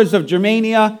the borders of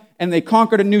Germania and they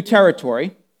conquered a new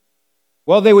territory,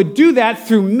 well, they would do that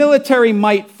through military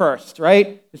might first,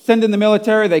 right? They send in the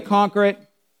military, they conquer it.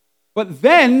 But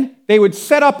then they would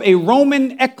set up a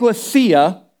Roman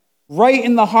ecclesia right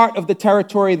in the heart of the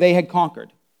territory they had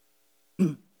conquered.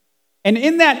 And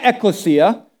in that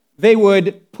ecclesia, they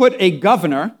would put a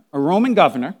governor, a Roman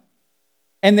governor,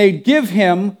 and they'd give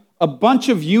him a bunch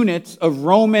of units of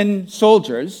Roman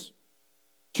soldiers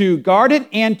to guard it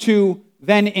and to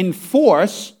then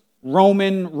enforce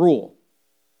Roman rule.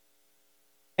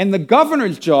 And the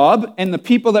governor's job and the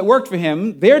people that worked for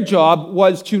him, their job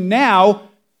was to now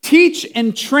teach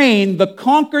and train the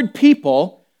conquered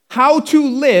people how to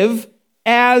live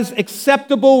as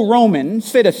acceptable Roman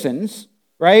citizens,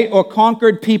 right, or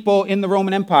conquered people in the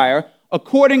Roman Empire,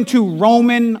 according to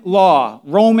Roman law,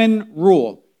 Roman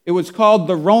rule. It was called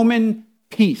the Roman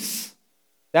peace.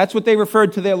 That's what they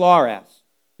referred to their law as.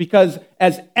 Because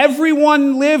as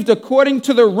everyone lived according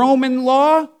to the Roman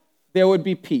law, there would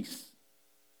be peace.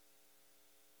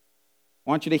 I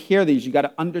want you to hear these. You got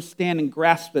to understand and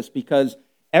grasp this, because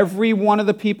every one of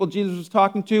the people Jesus was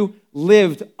talking to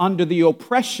lived under the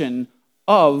oppression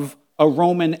of a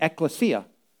Roman ecclesia.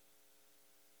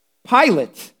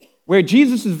 Pilate, where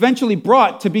Jesus is eventually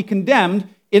brought to be condemned,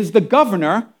 is the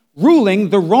governor ruling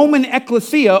the Roman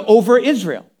ecclesia over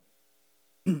Israel.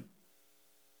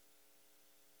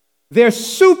 They're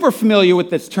super familiar with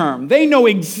this term. They know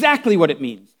exactly what it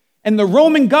means. And the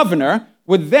Roman governor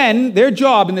would then, their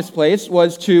job in this place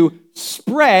was to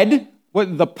spread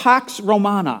what the Pax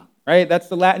Romana, right? That's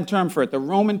the Latin term for it, the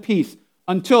Roman peace,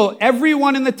 until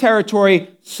everyone in the territory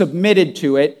submitted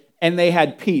to it and they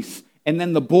had peace. And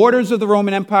then the borders of the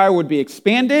Roman Empire would be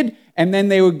expanded, and then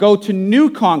they would go to new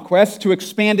conquests to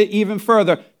expand it even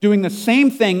further, doing the same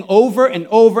thing over and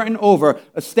over and over,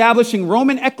 establishing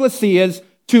Roman ecclesias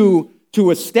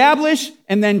to establish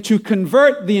and then to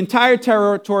convert the entire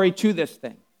territory to this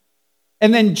thing.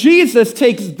 And then Jesus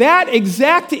takes that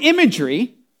exact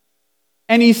imagery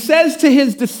and he says to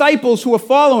his disciples who are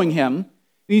following him,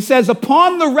 he says,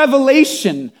 upon the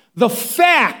revelation, the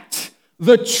fact,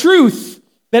 the truth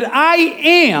that I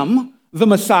am the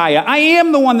Messiah, I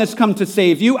am the one that's come to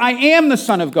save you, I am the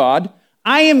Son of God,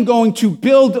 I am going to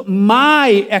build my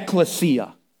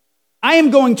ecclesia. I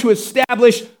am going to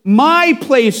establish my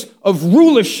place of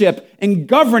rulership and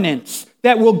governance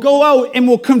that will go out and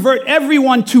will convert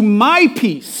everyone to my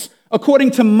peace according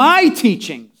to my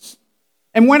teachings.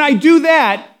 And when I do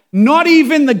that, not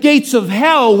even the gates of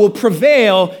hell will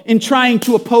prevail in trying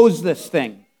to oppose this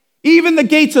thing. Even the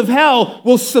gates of hell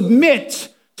will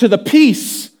submit to the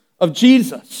peace of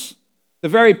Jesus, the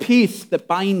very peace that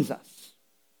binds us.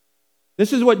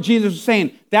 This is what Jesus was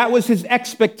saying. That was his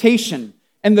expectation.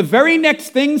 And the very next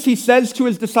things he says to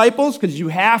his disciples, because you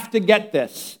have to get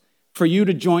this for you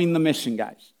to join the mission,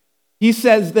 guys. He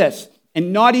says this,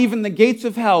 and not even the gates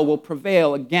of hell will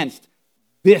prevail against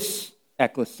this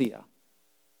ecclesia.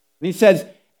 And he says,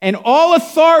 and all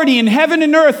authority in heaven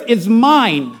and earth is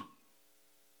mine.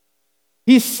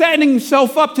 He's setting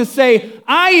himself up to say,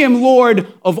 I am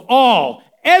Lord of all.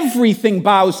 Everything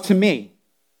bows to me.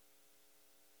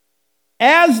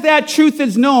 As that truth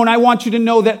is known, I want you to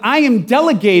know that I am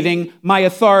delegating my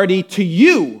authority to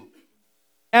you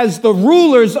as the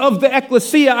rulers of the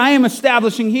ecclesia I am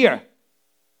establishing here.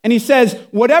 And he says,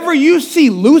 whatever you see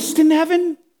loosed in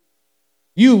heaven,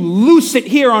 you loose it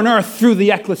here on earth through the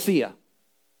ecclesia.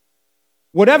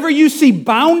 Whatever you see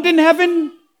bound in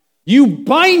heaven, you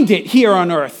bind it here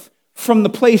on earth from the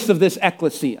place of this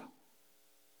ecclesia.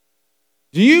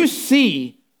 Do you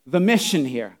see the mission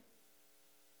here?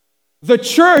 The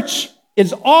church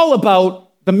is all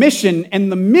about the mission,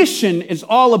 and the mission is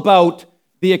all about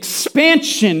the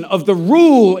expansion of the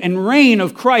rule and reign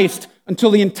of Christ until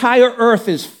the entire earth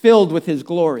is filled with his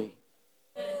glory.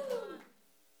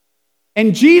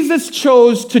 And Jesus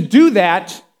chose to do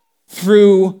that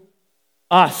through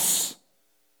us.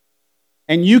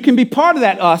 And you can be part of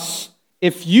that us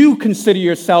if you consider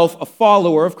yourself a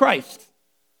follower of Christ.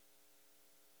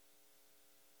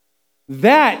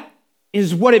 That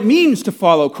is what it means to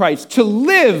follow Christ, to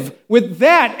live with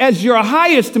that as your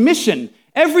highest mission.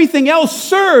 Everything else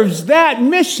serves that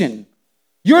mission.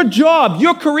 Your job,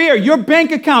 your career, your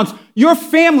bank accounts, your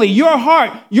family, your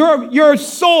heart, your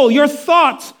soul, your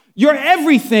thoughts, your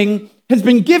everything has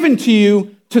been given to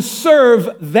you to serve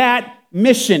that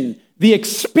mission, the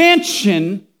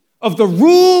expansion of the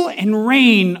rule and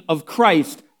reign of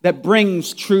Christ that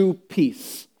brings true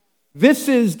peace. This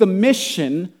is the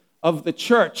mission of the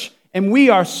church. And we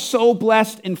are so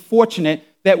blessed and fortunate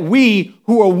that we,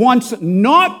 who were once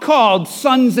not called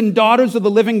sons and daughters of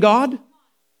the living God,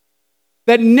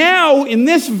 that now in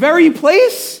this very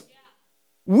place,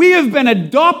 We have been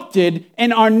adopted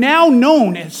and are now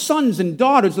known as sons and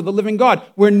daughters of the living God.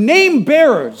 We're name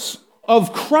bearers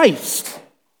of Christ.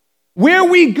 Where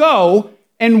we go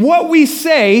and what we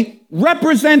say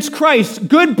represents Christ,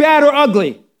 good, bad, or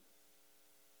ugly.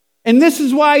 And this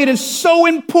is why it is so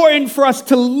important for us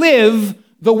to live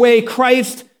the way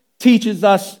Christ teaches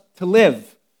us to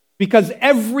live. Because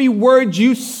every word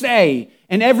you say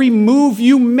and every move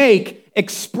you make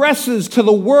expresses to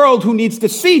the world who needs to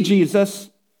see Jesus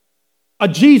a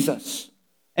Jesus.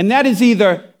 And that is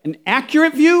either an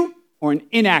accurate view or an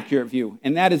inaccurate view.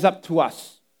 And that is up to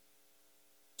us.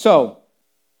 So,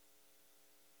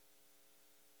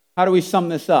 how do we sum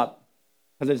this up?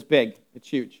 Because it's big, it's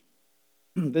huge.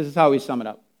 This is how we sum it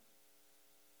up.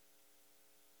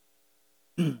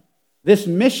 This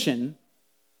mission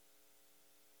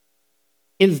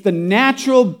is the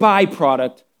natural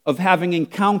byproduct of having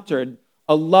encountered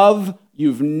a love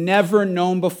you've never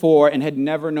known before and had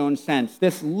never known since.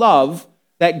 This love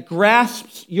that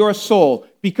grasps your soul,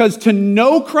 because to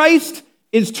know Christ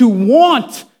is to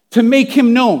want to make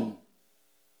him known.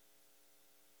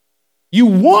 You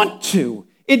want to.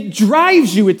 It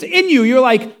drives you. It's in you. You're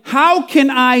like, how can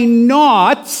I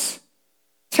not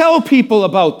tell people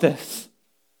about this?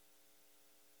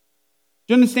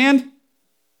 Do you understand?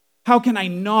 How can I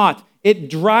not? It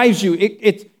drives you.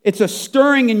 It's a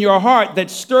stirring in your heart that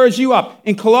stirs you up.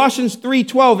 In Colossians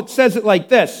 3:12, it says it like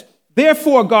this.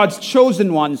 Therefore, God's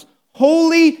chosen ones,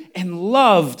 holy and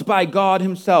loved by God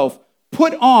himself,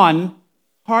 put on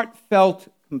heartfelt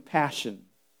compassion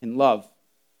and love.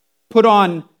 Put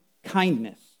on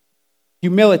kindness,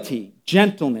 humility,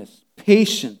 gentleness,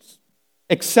 patience,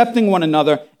 accepting one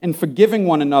another and forgiving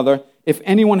one another if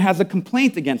anyone has a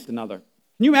complaint against another.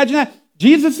 Can you imagine that?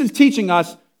 Jesus is teaching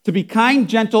us to be kind,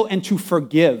 gentle, and to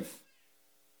forgive.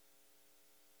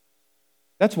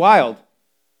 That's wild.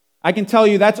 I can tell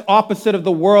you that's opposite of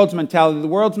the world's mentality. The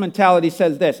world's mentality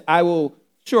says this, I'll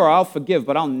forgive,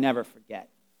 but I'll never forget.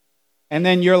 And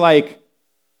then you're like,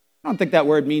 I don't think that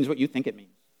word means what you think it means.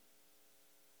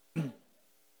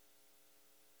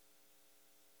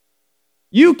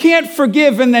 You can't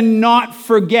forgive and then not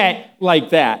forget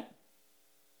like that.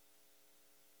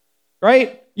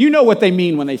 Right? You know what they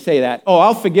mean when they say that. Oh,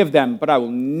 I'll forgive them, but I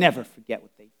will never forget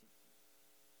what they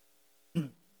did.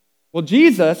 Well,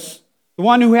 Jesus, the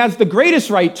one who has the greatest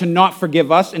right to not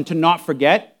forgive us and to not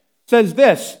forget, says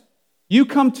this, you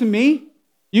come to me,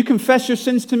 you confess your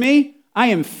sins to me, I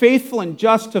am faithful and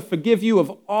just to forgive you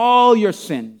of all your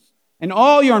sins and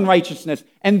all your unrighteousness.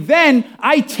 And then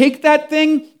I take that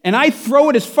thing and I throw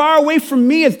it as far away from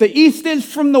me as the east is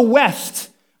from the west.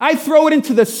 I throw it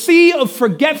into the sea of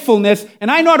forgetfulness,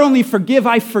 and I not only forgive,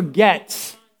 I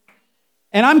forget.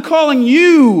 And I'm calling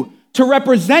you to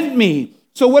represent me.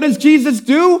 So what does Jesus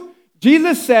do?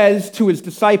 Jesus says to his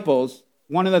disciples,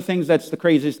 one of the things that's the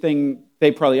craziest thing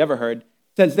they probably ever heard,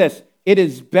 says this, it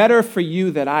is better for you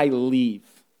that I leave.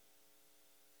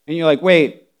 And you're like,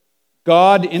 wait,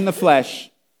 God in the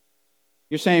flesh,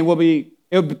 you're saying we're going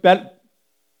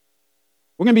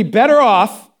to be better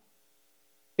off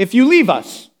if you leave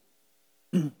us.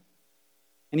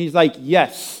 And he's like,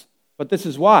 yes, but this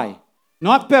is why.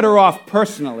 Not better off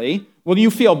personally. Will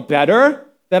you feel better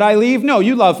that I leave? No,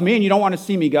 you love me and you don't want to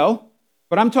see me go.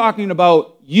 But I'm talking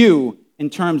about you in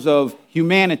terms of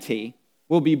humanity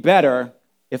will be better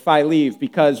if I leave.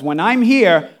 Because when I'm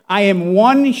here, I am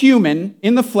one human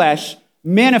in the flesh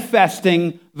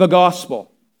manifesting the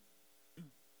gospel.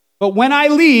 But when I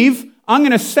leave, I'm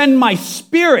going to send my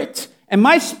spirit. And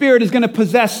my spirit is going to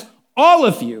possess all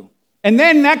of you. And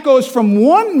then that goes from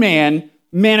one man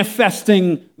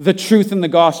manifesting the truth in the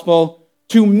gospel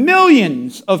to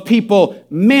millions of people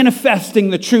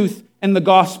manifesting the truth and the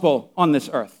gospel on this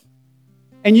earth.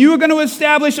 And you are going to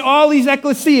establish all these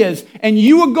ecclesias, and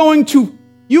you are going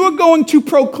to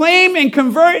proclaim and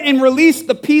convert and release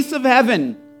the peace of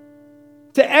heaven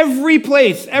to every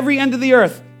place, every end of the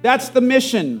earth. That's the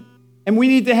mission, and we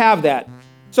need to have that.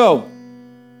 So,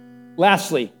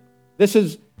 lastly, this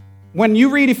is when you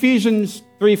read Ephesians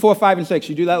 3, 4, 5, and 6,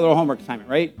 you do that little homework assignment,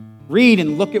 right? Read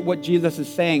and look at what Jesus is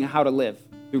saying how to live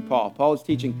through Paul. Paul is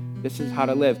teaching, this is how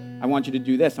to live. I want you to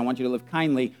do this. I want you to live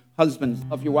kindly. Husbands,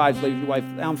 love your wives, lay your wife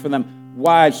down for them.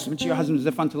 Wives, submit to your husbands as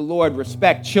if unto the Lord.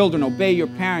 Respect children, obey your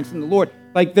parents in the Lord.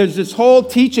 Like there's this whole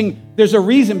teaching. There's a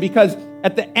reason, because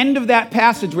at the end of that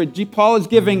passage where Paul is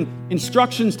giving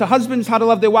instructions to husbands how to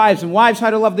love their wives and wives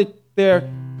how to love their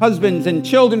husbands and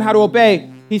children how to obey,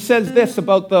 he says this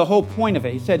about the whole point of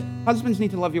it. He said, husbands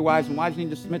need to love your wives and wives need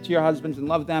to submit to your husbands and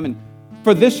love them. And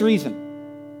for this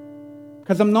reason,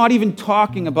 because I'm not even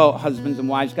talking about husbands and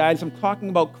wives, guys. I'm talking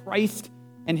about Christ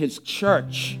and his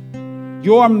church.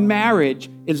 Your marriage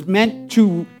is meant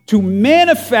to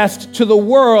manifest to the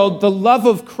world the love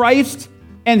of Christ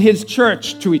and his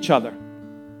church to each other.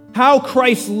 How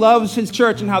Christ loves his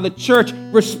church and how the church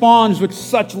responds with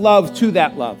such love to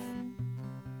that love.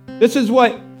 This is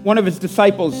what one of his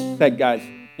disciples said, guys.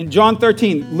 In John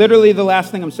 13, literally the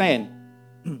last thing I'm saying.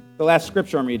 The last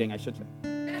scripture I'm reading, I should say.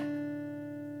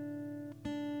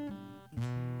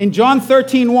 In John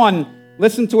 13:1,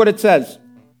 listen to what it says.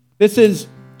 This is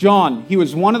John. He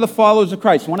was one of the followers of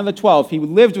Christ, one of the 12. He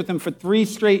lived with him for 3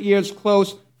 straight years,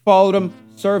 close, followed him,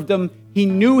 served him. He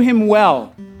knew him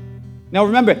well. Now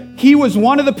remember, he was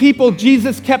one of the people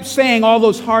Jesus kept saying all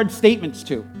those hard statements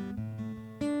to.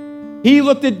 He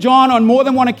looked at John on more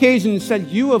than one occasion and said,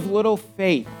 "You of little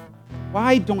faith,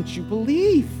 why don't you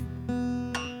believe?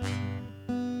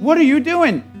 What are you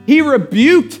doing?" He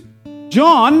rebuked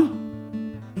John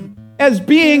as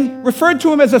being referred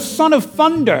to him as a son of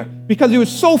thunder because he was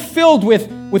so filled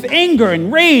with anger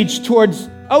and rage towards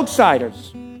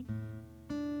outsiders.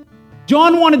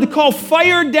 John wanted to call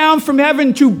fire down from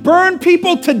heaven to burn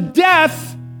people to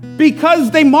death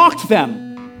because they mocked them.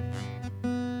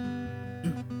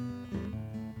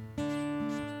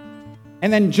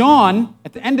 And then John,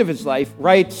 at the end of his life,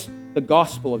 writes the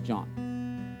Gospel of John.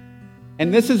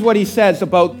 And this is what he says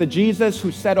about the Jesus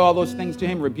who said all those things to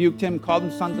him, rebuked him, called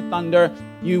him sons of thunder,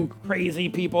 "You crazy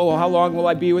people, how long will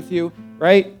I be with you?"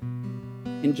 Right?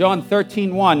 In John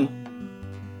 13:1,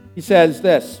 he says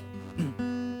this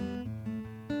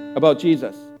about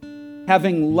Jesus.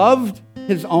 "Having loved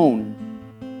his own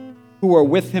who were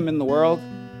with him in the world,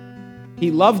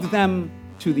 he loved them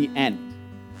to the end."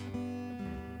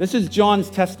 This is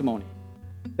John's testimony,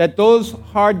 that those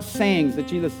hard sayings that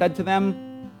Jesus said to them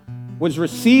was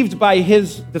received by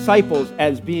his disciples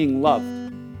as being loved.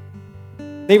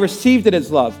 They received it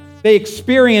as love. They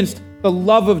experienced the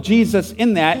love of Jesus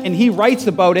in that, and he writes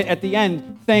about it at the end,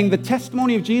 saying the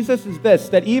testimony of Jesus is this,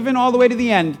 that even all the way to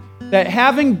the end, that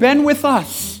having been with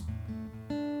us,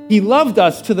 he loved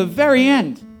us to the very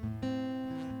end.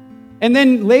 And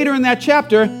then later in that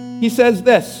chapter, he says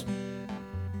this,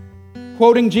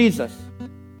 quoting Jesus.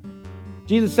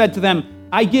 Jesus said to them,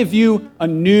 "I give you a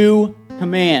new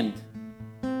command.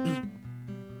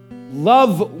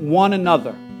 Love one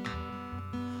another."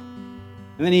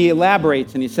 And then he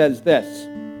elaborates and he says this,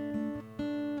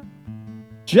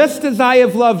 "Just as I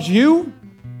have loved you,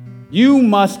 you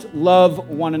must love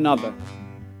one another."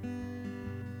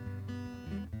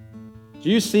 Do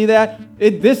you see that?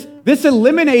 This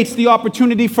eliminates the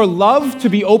opportunity for love to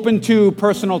be open to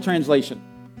personal translation.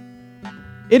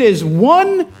 It is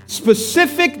one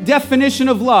specific definition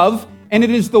of love, and it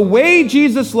is the way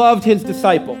Jesus loved his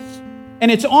disciples. And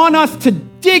it's on us to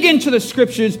dig into the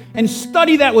scriptures and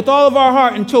study that with all of our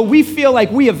heart until we feel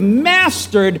like we have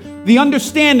mastered the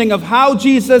understanding of how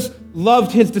Jesus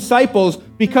loved his disciples,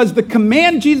 because the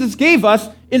command Jesus gave us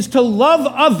is to love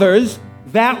others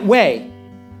that way.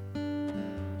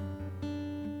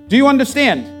 Do you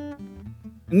understand?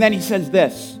 And then he says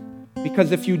this,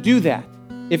 because if you do that,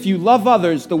 if you love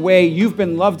others the way you've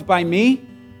been loved by me,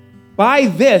 by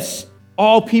this,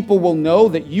 all people will know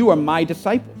that you are my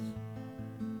disciples.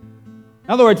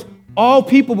 In other words, all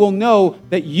people will know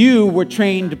that you were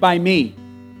trained by me.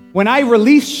 When I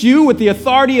release you with the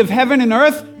authority of heaven and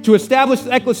earth to establish the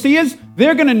ecclesias,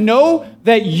 they're going to know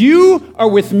that you are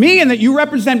with me and that you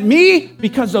represent me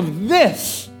because of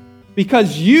this.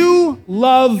 Because you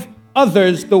love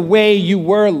others the way you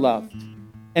were loved.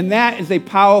 And that is a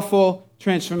powerful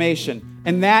transformation.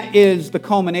 And that is the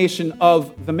culmination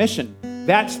of the mission.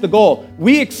 That's the goal.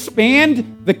 We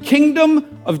expand the kingdom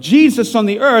of Jesus on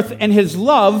the earth and his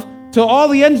love to all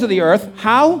the ends of the earth.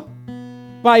 How?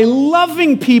 By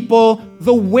loving people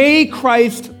the way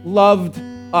Christ loved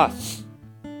us.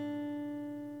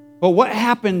 But what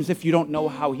happens if you don't know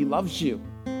how he loves you?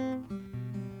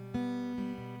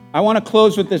 I want to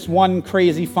close with this one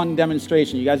crazy fun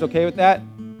demonstration. You guys okay with that?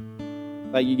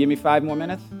 Like, you give me 5 more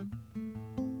minutes?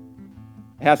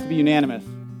 It has to be unanimous.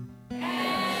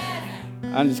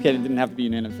 I'm just kidding. It didn't have to be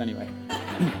unanimous anyway.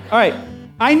 All right.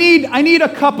 I need a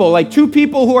couple, like 2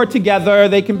 people who are together.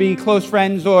 They can be close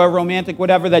friends or romantic,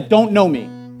 whatever, that don't know me.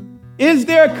 Is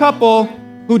there a couple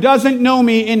who doesn't know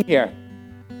me in here?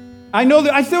 I know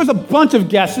that there was a bunch of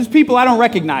guesses, people I don't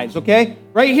recognize, okay?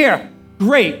 Right here.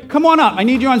 Great. Come on up. I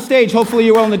need you on stage. Hopefully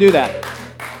you're willing to do that.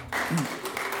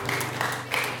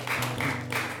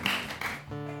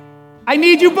 I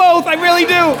need you both. I really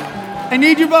do. I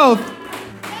need you both.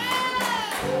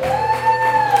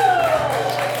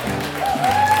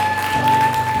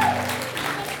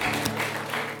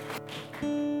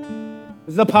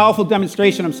 This is a powerful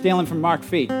demonstration I'm stealing from Mark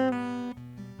Fee.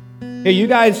 Here, you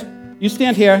guys, you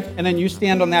stand here, and then you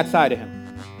stand on that side of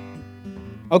him.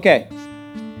 Okay.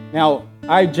 Now,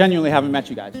 I genuinely haven't met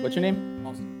you guys. What's your name?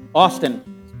 Austin. Austin.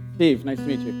 Steve, nice to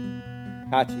meet you.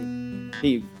 Kachi.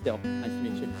 Steve, still, nice to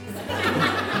meet you.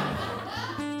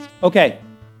 Okay.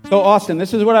 So, Austin,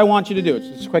 this is what I want you to do. It's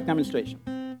just a quick demonstration.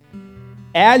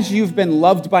 As you've been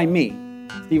loved by me,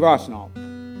 Steve Arsenault,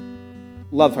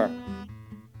 love her.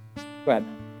 Go ahead.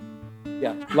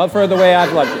 Yeah, love her the way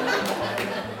I've loved you.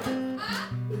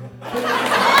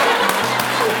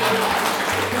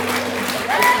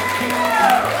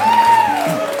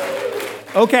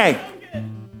 Okay.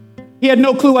 He had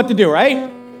no clue what to do, right?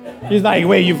 He's like,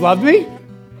 wait, you've loved me?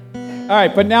 All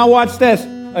right, but now watch this.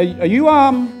 Are you,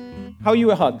 how are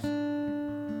you at hugs?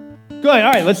 Good,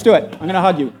 all right, let's do it. I'm going to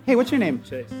hug you. Hey, what's your name?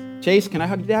 Chase. Chase, can I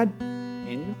hug your dad?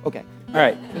 And you? Okay, all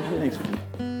right. Thanks.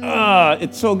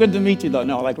 It's so good to meet you, though.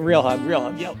 No, like real hug.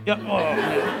 Yep.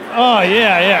 Oh,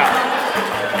 yeah.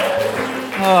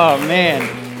 Oh, man.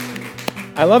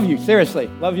 I love you, seriously.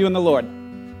 Love you in the Lord.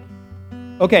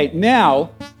 Okay, now,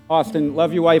 Austin,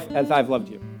 love your wife as I've loved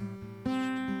you.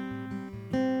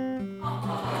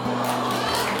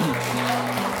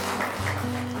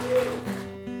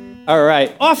 All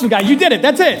right. Awesome, guy. You did it.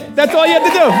 That's it. That's all you had to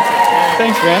do.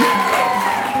 Thanks, man.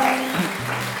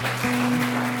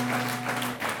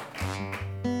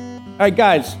 All right,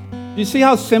 guys. Do you see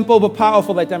how simple but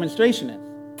powerful that demonstration is?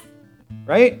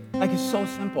 Right? Like, it's so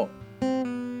simple.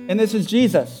 And this is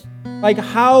Jesus. Like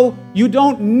how you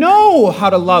don't know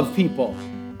how to love people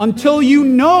until you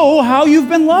know how you've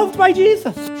been loved by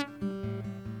Jesus.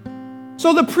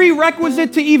 So the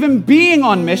prerequisite to even being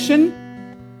on mission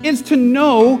is to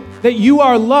know that you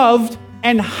are loved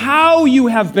and how you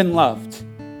have been loved.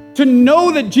 To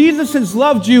know that Jesus has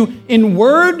loved you in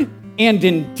word and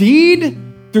in deed,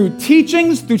 through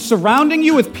teachings, through surrounding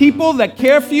you with people that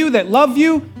care for you, that love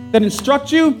you, that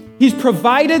instruct you. He's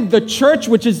provided the church,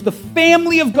 which is the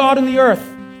family of God on the earth.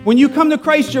 When you come to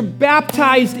Christ, you're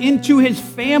baptized into his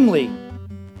family.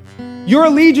 Your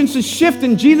allegiances shift,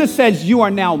 and Jesus says, you are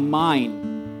now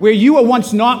mine. Where you were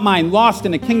once not mine, lost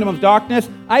in the kingdom of darkness,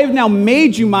 I have now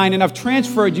made you mine, and I've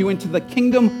transferred you into the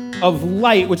kingdom of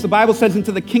light, which the Bible says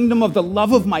into the kingdom of the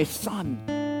love of my Son.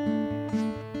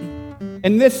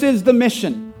 And this is the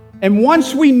mission. And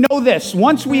once we know this,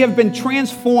 once we have been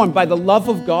transformed by the love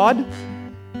of God,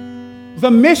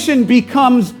 the mission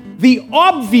becomes the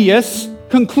obvious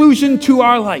conclusion to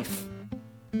our life.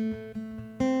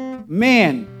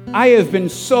 Man, I have been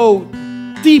so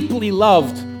deeply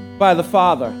loved by the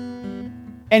Father.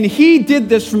 And he did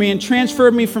this for me and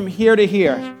transferred me from here to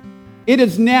here. It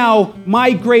is now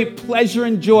my great pleasure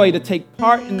and joy to take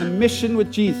part in the mission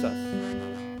with Jesus,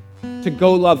 to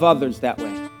go love others that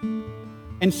way.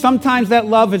 And sometimes that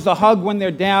love is a hug when they're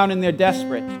down and they're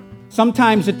desperate.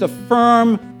 Sometimes it's a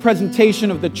firm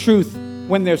presentation of the truth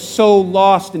when they're so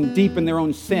lost and deep in their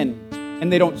own sin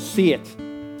and they don't see it.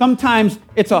 Sometimes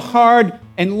it's a hard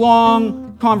and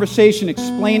long conversation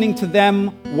explaining to them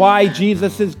why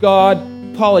Jesus is God.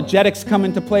 Apologetics come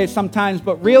into play sometimes,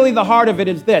 but really the heart of it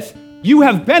is this. You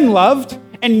have been loved,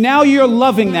 and now you're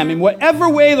loving them. In whatever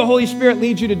way the Holy Spirit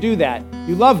leads you to do that,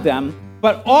 you love them,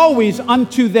 but always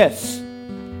unto this,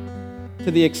 to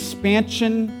the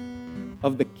expansion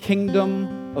of the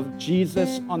kingdom of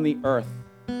Jesus on the earth.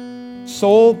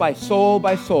 Soul by soul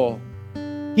by soul.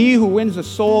 He who wins a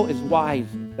soul is wise,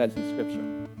 it says in Scripture.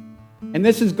 And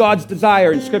this is God's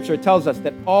desire in Scripture. It tells us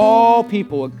that all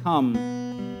people would come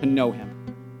to know him.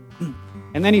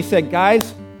 And then he said,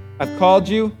 guys, I've called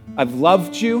you, I've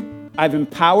loved you, I've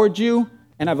empowered you,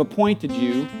 and I've appointed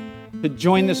you to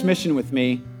join this mission with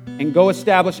me and go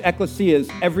establish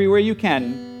ecclesias everywhere you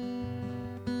can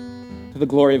to the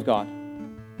glory of God.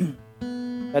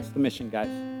 That's the mission, guys.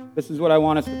 This is what I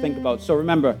want us to think about. So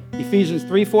remember, Ephesians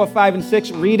 3, 4, 5, and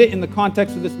 6, read it in the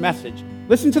context of this message.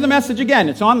 Listen to the message again.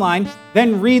 It's online.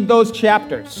 Then read those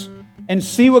chapters and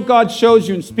see what God shows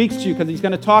you and speaks to you, because he's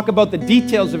going to talk about the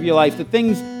details of your life, the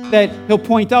things that he'll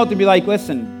point out to be like,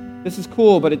 listen, this is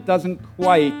cool, but it doesn't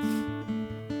quite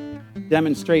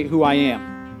demonstrate who I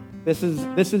am. This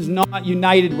is not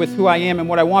united with who I am and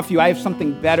what I want for you. I have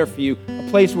something better for you, a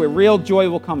place where real joy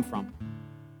will come from.